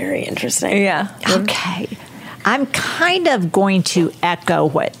 Very interesting. Yeah. Okay. I'm kind of going to echo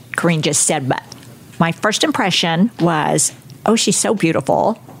what Corinne just said, but my first impression was, oh, she's so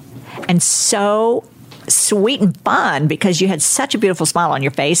beautiful and so sweet and fun, because you had such a beautiful smile on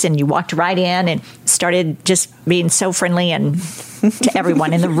your face and you walked right in and started just being so friendly and to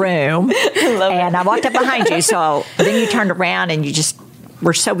everyone in the room. I walked up behind you, so then you turned around and you just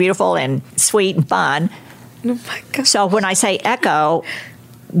were so beautiful and sweet and fun. Oh my God. So when I say echo,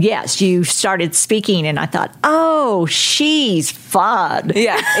 yes, you started speaking, and I thought, oh, she's fun.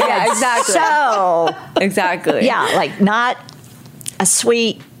 Yeah, exactly. So, exactly. yeah, like not a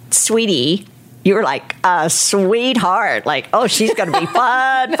sweetie, you were like a sweetheart. Like, oh, she's going to be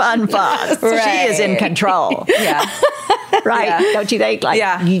fun. She is in control. Yeah. Right? Yeah. Don't you think?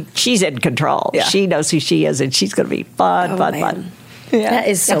 Like, she's in control. Yeah. She knows who she is, and she's going to be fun. Yeah. That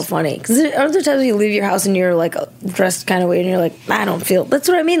is so funny. Because other times you leave your house and you're like dressed kind of weird, and you're like, I don't feel. That's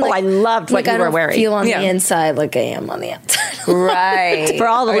what I mean. Like, I loved what you were wearing. I feel on the inside like I am on the outside. Right. For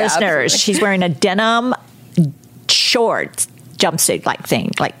all the listeners, absolutely. she's wearing a denim short jumpsuit like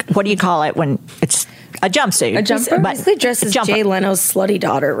thing. Like, what do you call it when it's a jumpsuit? A jumper? But Basically dressed as Jay Leno's slutty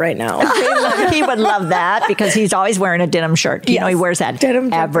daughter right now. He would love that because he's always wearing a denim shirt. You know, he wears that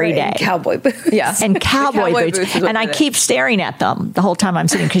Denim every jumper and day. cowboy boots. Yeah. And cowboy boots. is what And I it is. keep staring at them the whole time I'm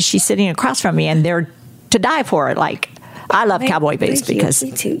sitting because she's sitting across from me and they're to die for it. Like, I love cowboy boots Thank you. because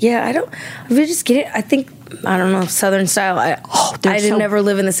Me too. Yeah, I just get it. I think, I don't know, Southern style. I they're didn't so- never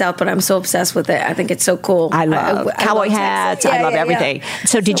live in the South, but I'm so obsessed with it. I think it's so cool. I love cowboy love hats. Texas. I love everything.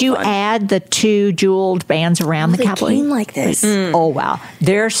 So did you fun. add the 2 jeweled bands around the They cowboy? came like this. Oh, wow.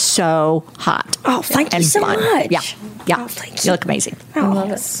 They're so hot. Oh, thank you and so fun. much. Yeah. Yeah. Oh, thank You you. look amazing. I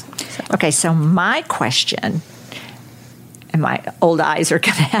love it. Okay, so my question, and my old eyes are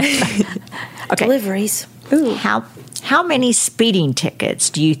going to have okay. Deliveries. Ooh. How many speeding tickets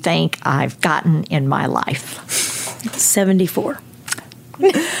do you think I've gotten in my life? 74.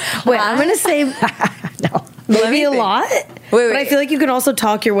 Wait, I'm going to say maybe a lot. But I feel like you can also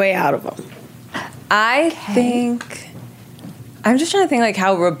talk your way out of them. I think I'm just trying to think like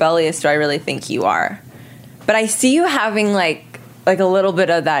how rebellious do I really think you are? But I see you having like a little bit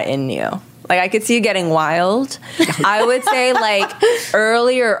of that in you. Like I could see you getting wild. I would say like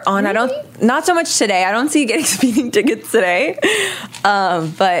earlier on, not so much today. I don't see you getting speeding tickets today.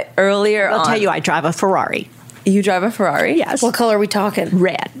 But earlier on. I'll tell you, I drive a Ferrari. You drive a Ferrari? Yes. What color are we talking?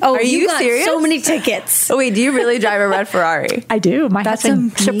 Red. Oh, Are you got serious? so many tickets. Oh wait, do you really drive a red Ferrari? I do. My That's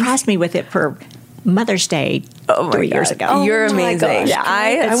husband amazing. surprised me with it for Mother's Day Oh my 3 years God. ago. Oh You're my amazing. gosh.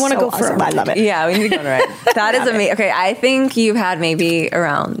 I want to go for I love it. Yeah, we need to go on a ride. That is amazing. Okay, I think you've had maybe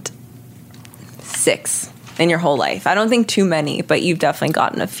around 6 in your whole life. I don't think too many, but you've definitely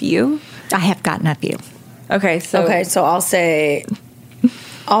gotten a few. I have gotten a few. Okay, so I'll say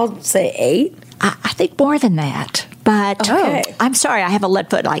 8. I think more than that. But Okay. I'm sorry, I have a lead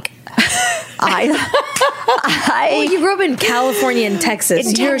foot. Like, Well, you grew up in California and Texas.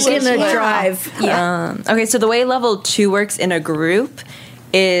 In You're Texas, gonna yeah. drive. Yeah. okay, so the way level 2 works in a group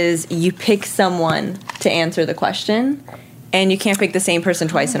is you pick someone to answer the question, and you can't pick the same person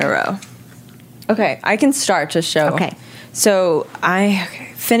twice in a row. Okay, I can start to show. Okay. So I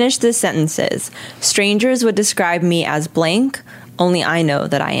finished the sentences. Strangers would describe me as blank. Only I know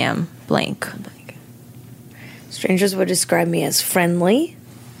that I am blank. Strangers would describe me as friendly.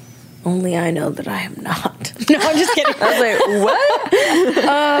 Only I know that I am not. No, I'm just kidding. I was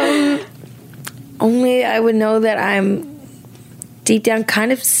like, what? Only I would know that I'm deep down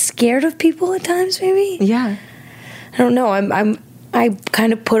kind of scared of people at times. Maybe Yeah. I don't know. I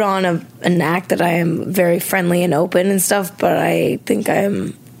kind of put on an act that I am very friendly and open and stuff, but I think I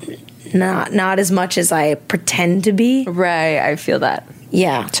am not as much as I pretend to be. Right, I feel that.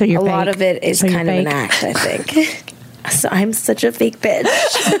 Yeah. So you're a lot fake. of it is So you're kind of an fake. act, I think. So I'm such a fake bitch.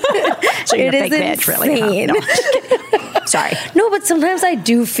 so you're a It fake is bitch, really. Huh? insane. No, I'm just kidding. Sorry. No, but sometimes I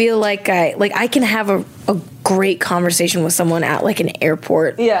do feel like I can have a great conversation with someone at like an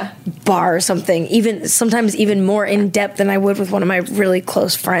airport Yeah. bar or something, sometimes even more in depth than I would with one of my really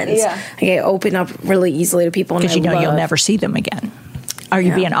close friends. Yeah. Like I open up really easily to people, and Because you know I you'll love- never see them again. Are you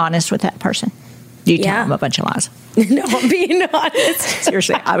Yeah. being honest with that person? Do you tell Yeah. them a bunch of lies? No, I'm being honest.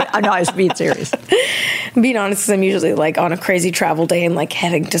 Seriously, I know I was being serious. I'm being honest, because I'm usually like on a crazy travel day and like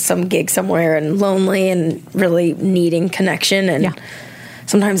heading to some gig somewhere and lonely and really needing connection. And Yeah.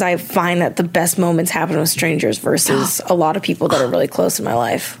 sometimes I find that the best moments happen with strangers versus a lot of people that are really close in my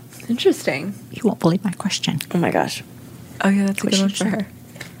life. Interesting. You won't believe my question. Oh my gosh. Oh yeah, that's a good one should for her.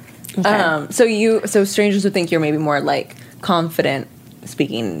 Okay. So strangers would think you're maybe more like confident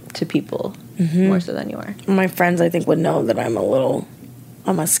speaking to people more so than you are. My friends, I think, would know that I'm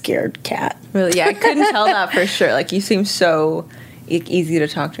a scared cat. Really? Yeah, I couldn't tell that for sure. Like you seem so easy to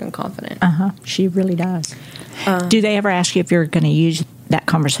talk to and confident. She really does. Do they ever ask you if you're going to use that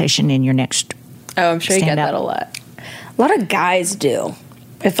conversation in your next? Oh, I'm sure you get Stand up. that a lot. A lot of guys do.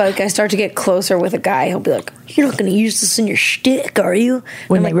 If like I start to get closer with a guy, he'll be like, "You're not going to use this in your shtick, are you?"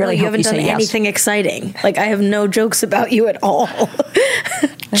 When I'm they like, really "No, you hope haven't you done say yes." anything exciting. Like I have no jokes about you at all,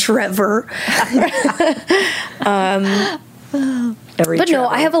 Trevor. every But no, travel.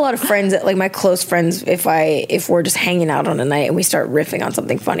 I have a lot of friends that, like my close friends, if we're just hanging out on a night and we start riffing on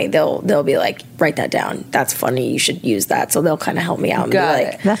something funny, they'll be like, write that down. That's funny. You should use that. So they'll kind of help me out and Got be it.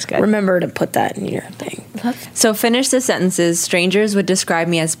 like, That's good. Remember to put that in your thing. So finish the sentences. Strangers would describe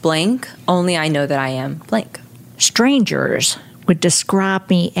me as blank. Only I know that I am blank. Strangers would describe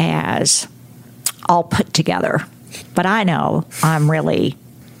me as all put together, but I know I'm really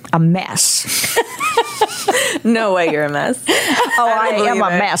a mess. No way you're a mess. Oh, I am a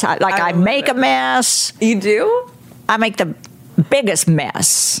believe it. mess. I make a mess. You do? I make the biggest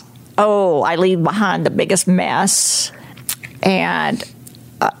mess. Oh, I leave behind the biggest mess. And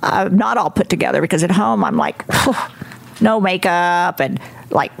I'm not all put together because at home I'm like, no makeup and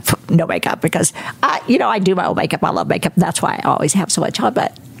like no makeup because I do my own makeup. I love makeup. That's why I always have so much on.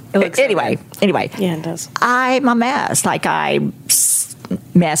 But anyway, Yeah, it does. I'm a mess. Like I'm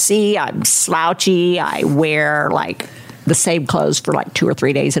messy. I'm slouchy. I wear like the same clothes for like 2 or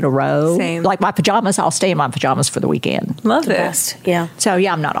 3 days in a row. Same. Like my pajamas, I'll stay in my pajamas for the weekend. Love it. Best. Yeah. So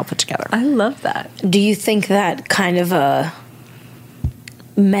yeah, I'm not all put together. I love that. Do you think that kind of a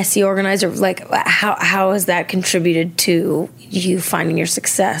messy organizer, like how has that contributed to you finding your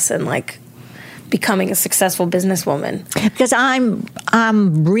success and like becoming a successful businesswoman? Because I'm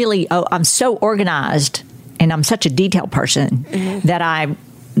so organized and I'm such a detail person that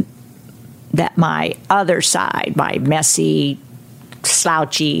my other side, my messy,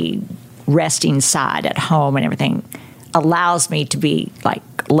 slouchy, resting side at home and everything allows me to be like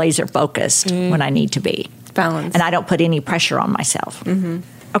laser focused when I need to be. Balance. And I don't put any pressure on myself.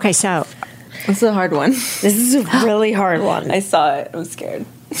 Okay, so This is a hard one. This is a really hard one. I saw it. I'm scared.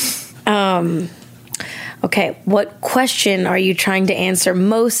 Okay, what question are you trying to answer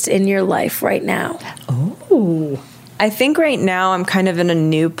most in your life right now? I think right now I'm kind of in a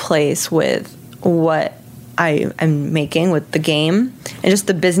new place with what I am making with the game and just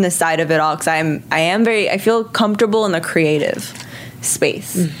the business side of it all because I feel comfortable in the creative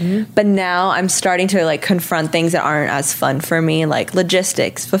space. But now I'm starting to like confront things that aren't as fun for me, like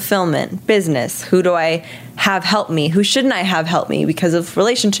logistics, fulfillment, business. Who do I have help me? Who shouldn't I have help me because of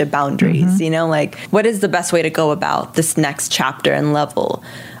relationship boundaries? You know, like what is the best way to go about this next chapter and level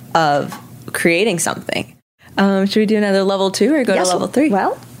of creating something? Should we do another level 2 or go to level 3?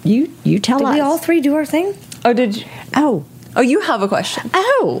 Well, you tell Did us. we all three do our thing? Oh, did you? Oh, You have a question.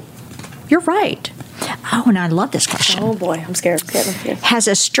 you're right. Oh, and I love this question. Oh boy, I'm scared. I'm scared. Has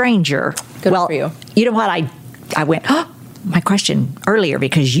a stranger? Good well, for you. You know what? I went. Oh, my question earlier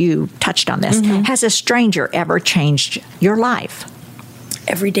because you touched on this. Has a stranger ever changed your life?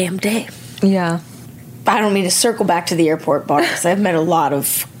 Every damn day. Yeah. I don't mean to circle back to the airport bar because I've met a lot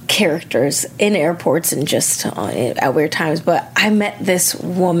of characters in airports and just at weird times. But I met this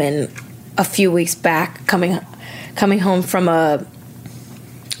woman a few weeks back coming home from a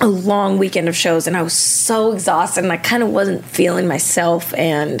long weekend of shows, and I was so exhausted and I kind of wasn't feeling myself.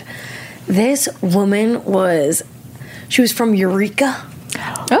 And this woman she was from Eureka,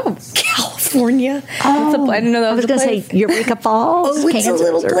 California. Oh, I didn't know that I was was a going to say Eureka Falls. Oh, it's Kansas, a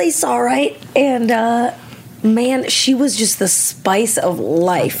little or- place, all right. And man, she was just the spice of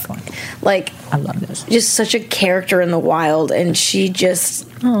life. Like, I love this. just such a character in the wild. And she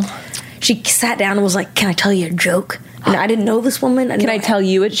she sat down and was like, "Can I tell you a joke?" And I didn't know this woman. Can I tell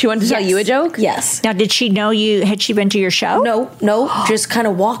you it? She wanted to tell you a joke? Yes. Now, did she know you? Had she been to your show? No, just kind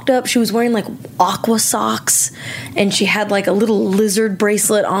of walked up. She was wearing like aqua socks and she had like a little lizard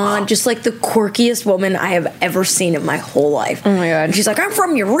bracelet on, just like the quirkiest woman I have ever seen in my whole life. Oh my God. And she's like, "I'm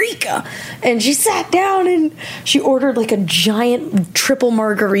from Eureka." And she sat down and she ordered like a giant triple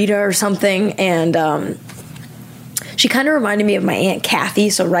margarita or something. And she kind of reminded me of my Aunt Kathy,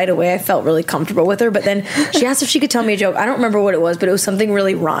 so right away I felt really comfortable with her. But then she asked if she could tell me a joke. I don't remember what it was, but it was something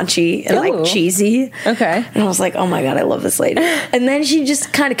really raunchy and Ooh. like cheesy. Okay. And I was like, "Oh my God, I love this lady." And then she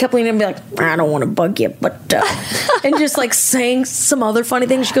just kind of kept leaning and be like, "I don't want to bug you, but," and just like saying some other funny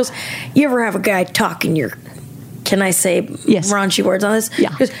things. She goes, "You ever have a guy talking your," can I say Yes. raunchy words on this? Yeah.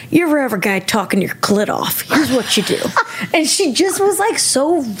 She goes, "You ever have a guy talking your clit off? Here's what you do." And she just was like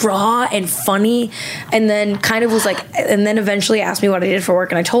so raw and funny, and then kind of was like, and then eventually asked me what I did for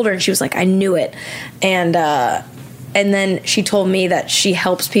work, and I told her, and she was like, "I knew it." And then she told me that she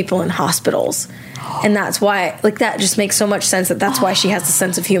helps people in hospitals. And that's why, like, that just makes so much sense that's why she has the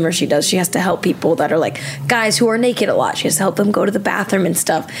sense of humor she does. She has to help people that are like guys who are naked a lot. She has to help them go to the bathroom and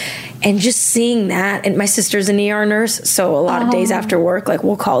stuff. And just seeing that, and my sister's an ER nurse, so a lot of days after work, like,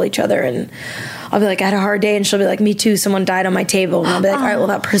 we'll call each other and I'll be like, I had a hard day, and she'll be like, me too, someone died on my table. And I'll be like, all right, well,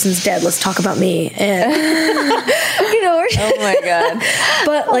 that person's dead. Let's talk about me. And, Oh my God.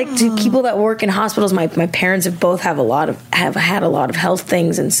 But like to people that work in hospitals, my parents have had a lot of health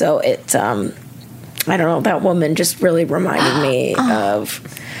things. And so it, I don't know, that woman just really reminded me of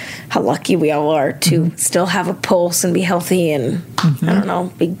how lucky we all are to still have a pulse and be healthy and, I don't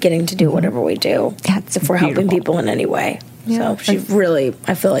know, be getting to do whatever we do. That's if we're helping people in any way. So she really,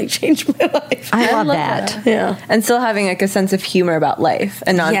 I feel like, changed my life. I love that. Yeah. And still having like a sense of humor about life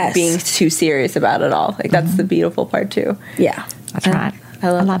and not being too serious about it all. Like that's the beautiful part too. Yeah. That's right. I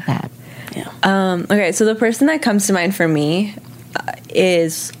love that. Yeah. Okay, so the person that comes to mind for me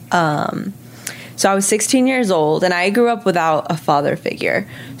is so I was 16 years old and I grew up without a father figure.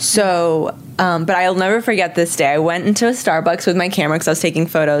 So, but I'll never forget this day. I went into a Starbucks with my camera because I was taking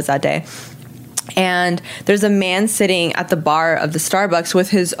photos that day. And there's a man sitting at the bar of the Starbucks with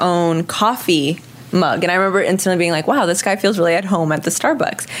his own coffee mug. And I remember instantly being like, wow, this guy feels really at home at the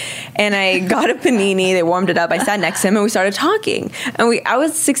Starbucks. And I got a panini, they warmed it up, I sat next to him and we started talking. And I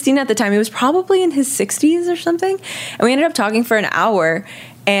was 16 at the time, he was probably in his 60s or something. And we ended up talking for an hour.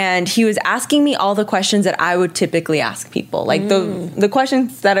 And he was asking me all the questions that I would typically ask people, like the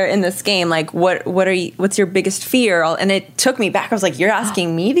questions that are in this game, like what's your biggest fear? And it took me back. I was like, you're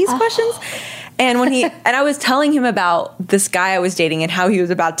asking me these questions? And and I was telling him about this guy I was dating and how he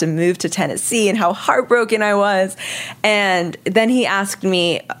was about to move to Tennessee and how heartbroken I was. And then he asked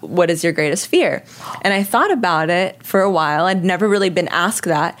me, what is your greatest fear? And I thought about it for a while. I'd never really been asked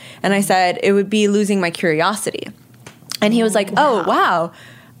that. And I said, it would be losing my curiosity. And he was like, oh, wow.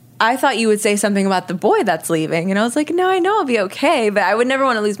 I thought you would say something about the boy that's leaving. And I was like, no, I know I'll be okay, but I would never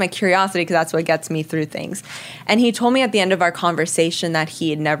want to lose my curiosity because that's what gets me through things. And he told me at the end of our conversation that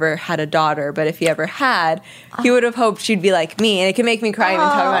he had never had a daughter, but if he ever had, he would have hoped she'd be like me. And it can make me cry even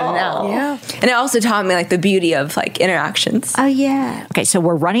talking about it now. Yeah. And it also taught me like the beauty of like interactions. Oh, yeah. Okay, so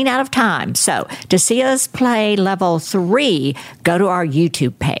we're running out of time. So to see us play level 3, go to our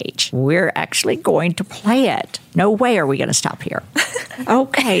YouTube page. We're actually going to play it. No way are we going to stop here.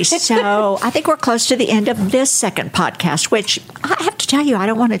 Okay, so I think we're close to the end of this second podcast, which I have to tell you, I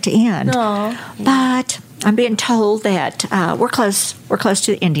don't want it to end. Aww. But I'm being told that we're close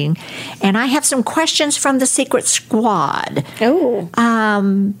to the ending. And I have some questions from the Secret Squad. Oh.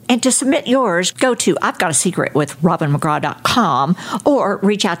 And to submit yours, go to I've Got a Secret with RobinMcGraw.com or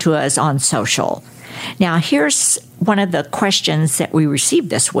reach out to us on social. Now, here's one of the questions that we received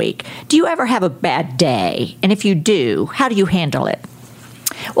this week. Do you ever have a bad day? And if you do, how do you handle it?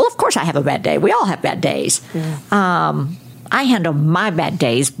 Well, of course I have a bad day. We all have bad days. Yeah. I handle my bad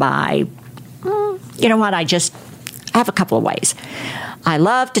days by, you know what, I have a couple of ways. I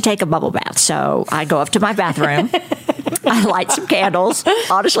love to take a bubble bath, so I go up to my bathroom. I light some candles.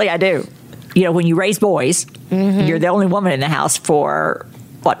 Honestly, I do. You know, when you raise boys, you're the only woman in the house for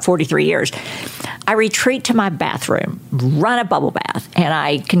 43 years. I retreat to my bathroom, run a bubble bath, and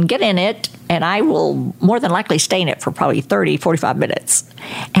I can get in it, and I will more than likely stay in it for probably 30, 45 minutes.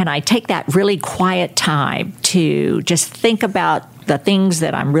 And I take that really quiet time to just think about the things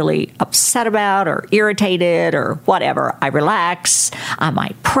that I'm really upset about or irritated or whatever. I relax. I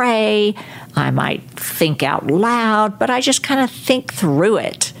might pray. I might think out loud, but I just kind of think through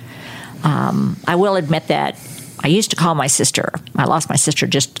it. I will admit that I used to call my sister. I lost my sister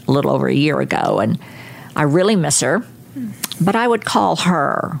just a little over a year ago, and I really miss her. But I would call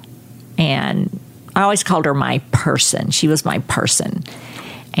her, and I always called her my person. She was my person.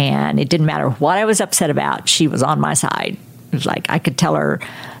 And it didn't matter what I was upset about. She was on my side. It was like I could tell her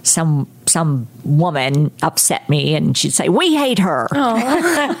some woman upset me, and she'd say, we hate her.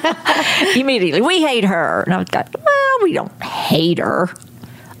 Immediately, we hate her. And I was like, well, we don't hate her.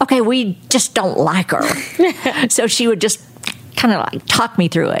 Okay, we just don't like her. So she would just kind of like talk me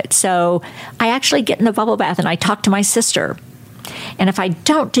through it. So I actually get in the bubble bath and I talk to my sister. And if I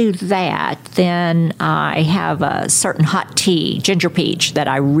don't do that, then I have a certain hot tea, ginger peach, that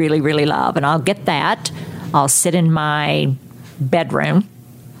I really, really love. And I'll get that. I'll sit in my bedroom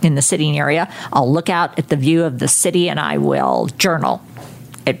in the sitting area. I'll look out at the view of the city and I will journal.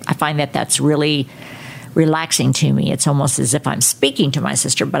 I find that that's really relaxing to me. It's almost as if I'm speaking to my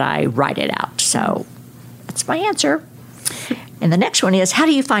sister, but I write it out. So that's my answer. And the next one is, how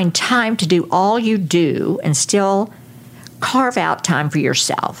do you find time to do all you do and still carve out time for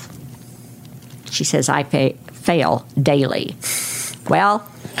yourself? She says, I fail daily. Well,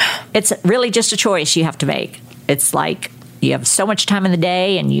 it's really just a choice you have to make. It's like you have so much time in the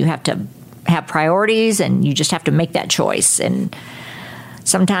day and you have to have priorities and you just have to make that choice. And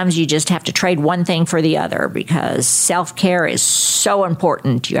Sometimes you just have to trade one thing for the other because self-care is so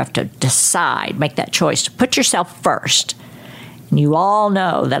important. You have to decide, make that choice to put yourself first. And you all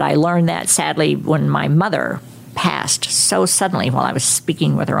know that I learned that, sadly, when my mother passed so suddenly while I was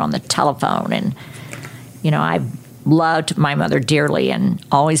speaking with her on the telephone. And, I loved my mother dearly and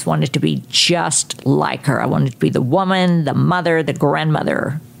always wanted to be just like her. I wanted to be the woman, the mother, the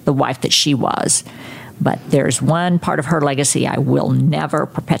grandmother, the wife that she was. But there's one part of her legacy I will never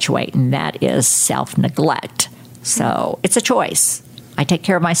perpetuate, and that is self-neglect. So it's a choice. I take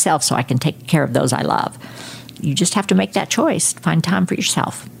care of myself so I can take care of those I love. You just have to make that choice. Find time for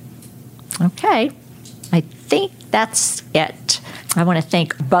yourself. Okay. I think that's it. I want to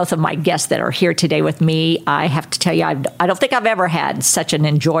thank both of my guests that are here today with me. I have to tell you, I don't think I've ever had such an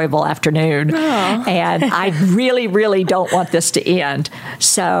enjoyable afternoon. And I really, really don't want this to end.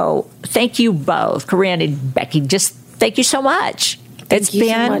 So thank you both, Corinne and Becky. Just thank you so much. Thank you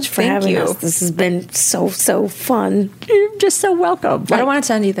so much for having us. This has been so fun. You're just so welcome. I don't want it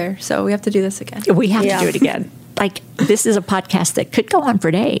to end either, so we have to do this again. We have to do it again. This is a podcast that could go on for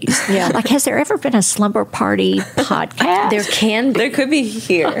days. Yeah. Has there ever been a slumber party podcast? There can be. There could be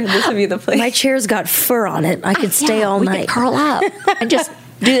here. This would be the place. My chair's got fur on it. I could stay all night. We could curl up and just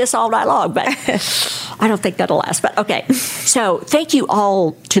do this all night long, but I don't think that'll last. But okay. So thank you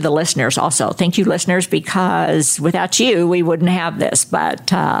all to the listeners also. Thank you, listeners, because without you, we wouldn't have this.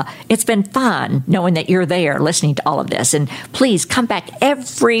 But it's been fun knowing that you're there listening to all of this. And please come back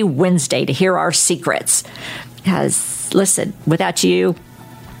every Wednesday to hear our secrets. Because, listen, without you,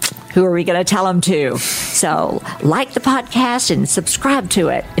 who are we going to tell them to? So like the podcast and subscribe to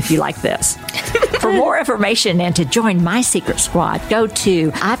it if you like this. For more information and to join my secret squad, go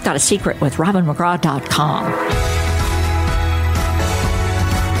to I've Got a Secret with RobinMcGraw.com.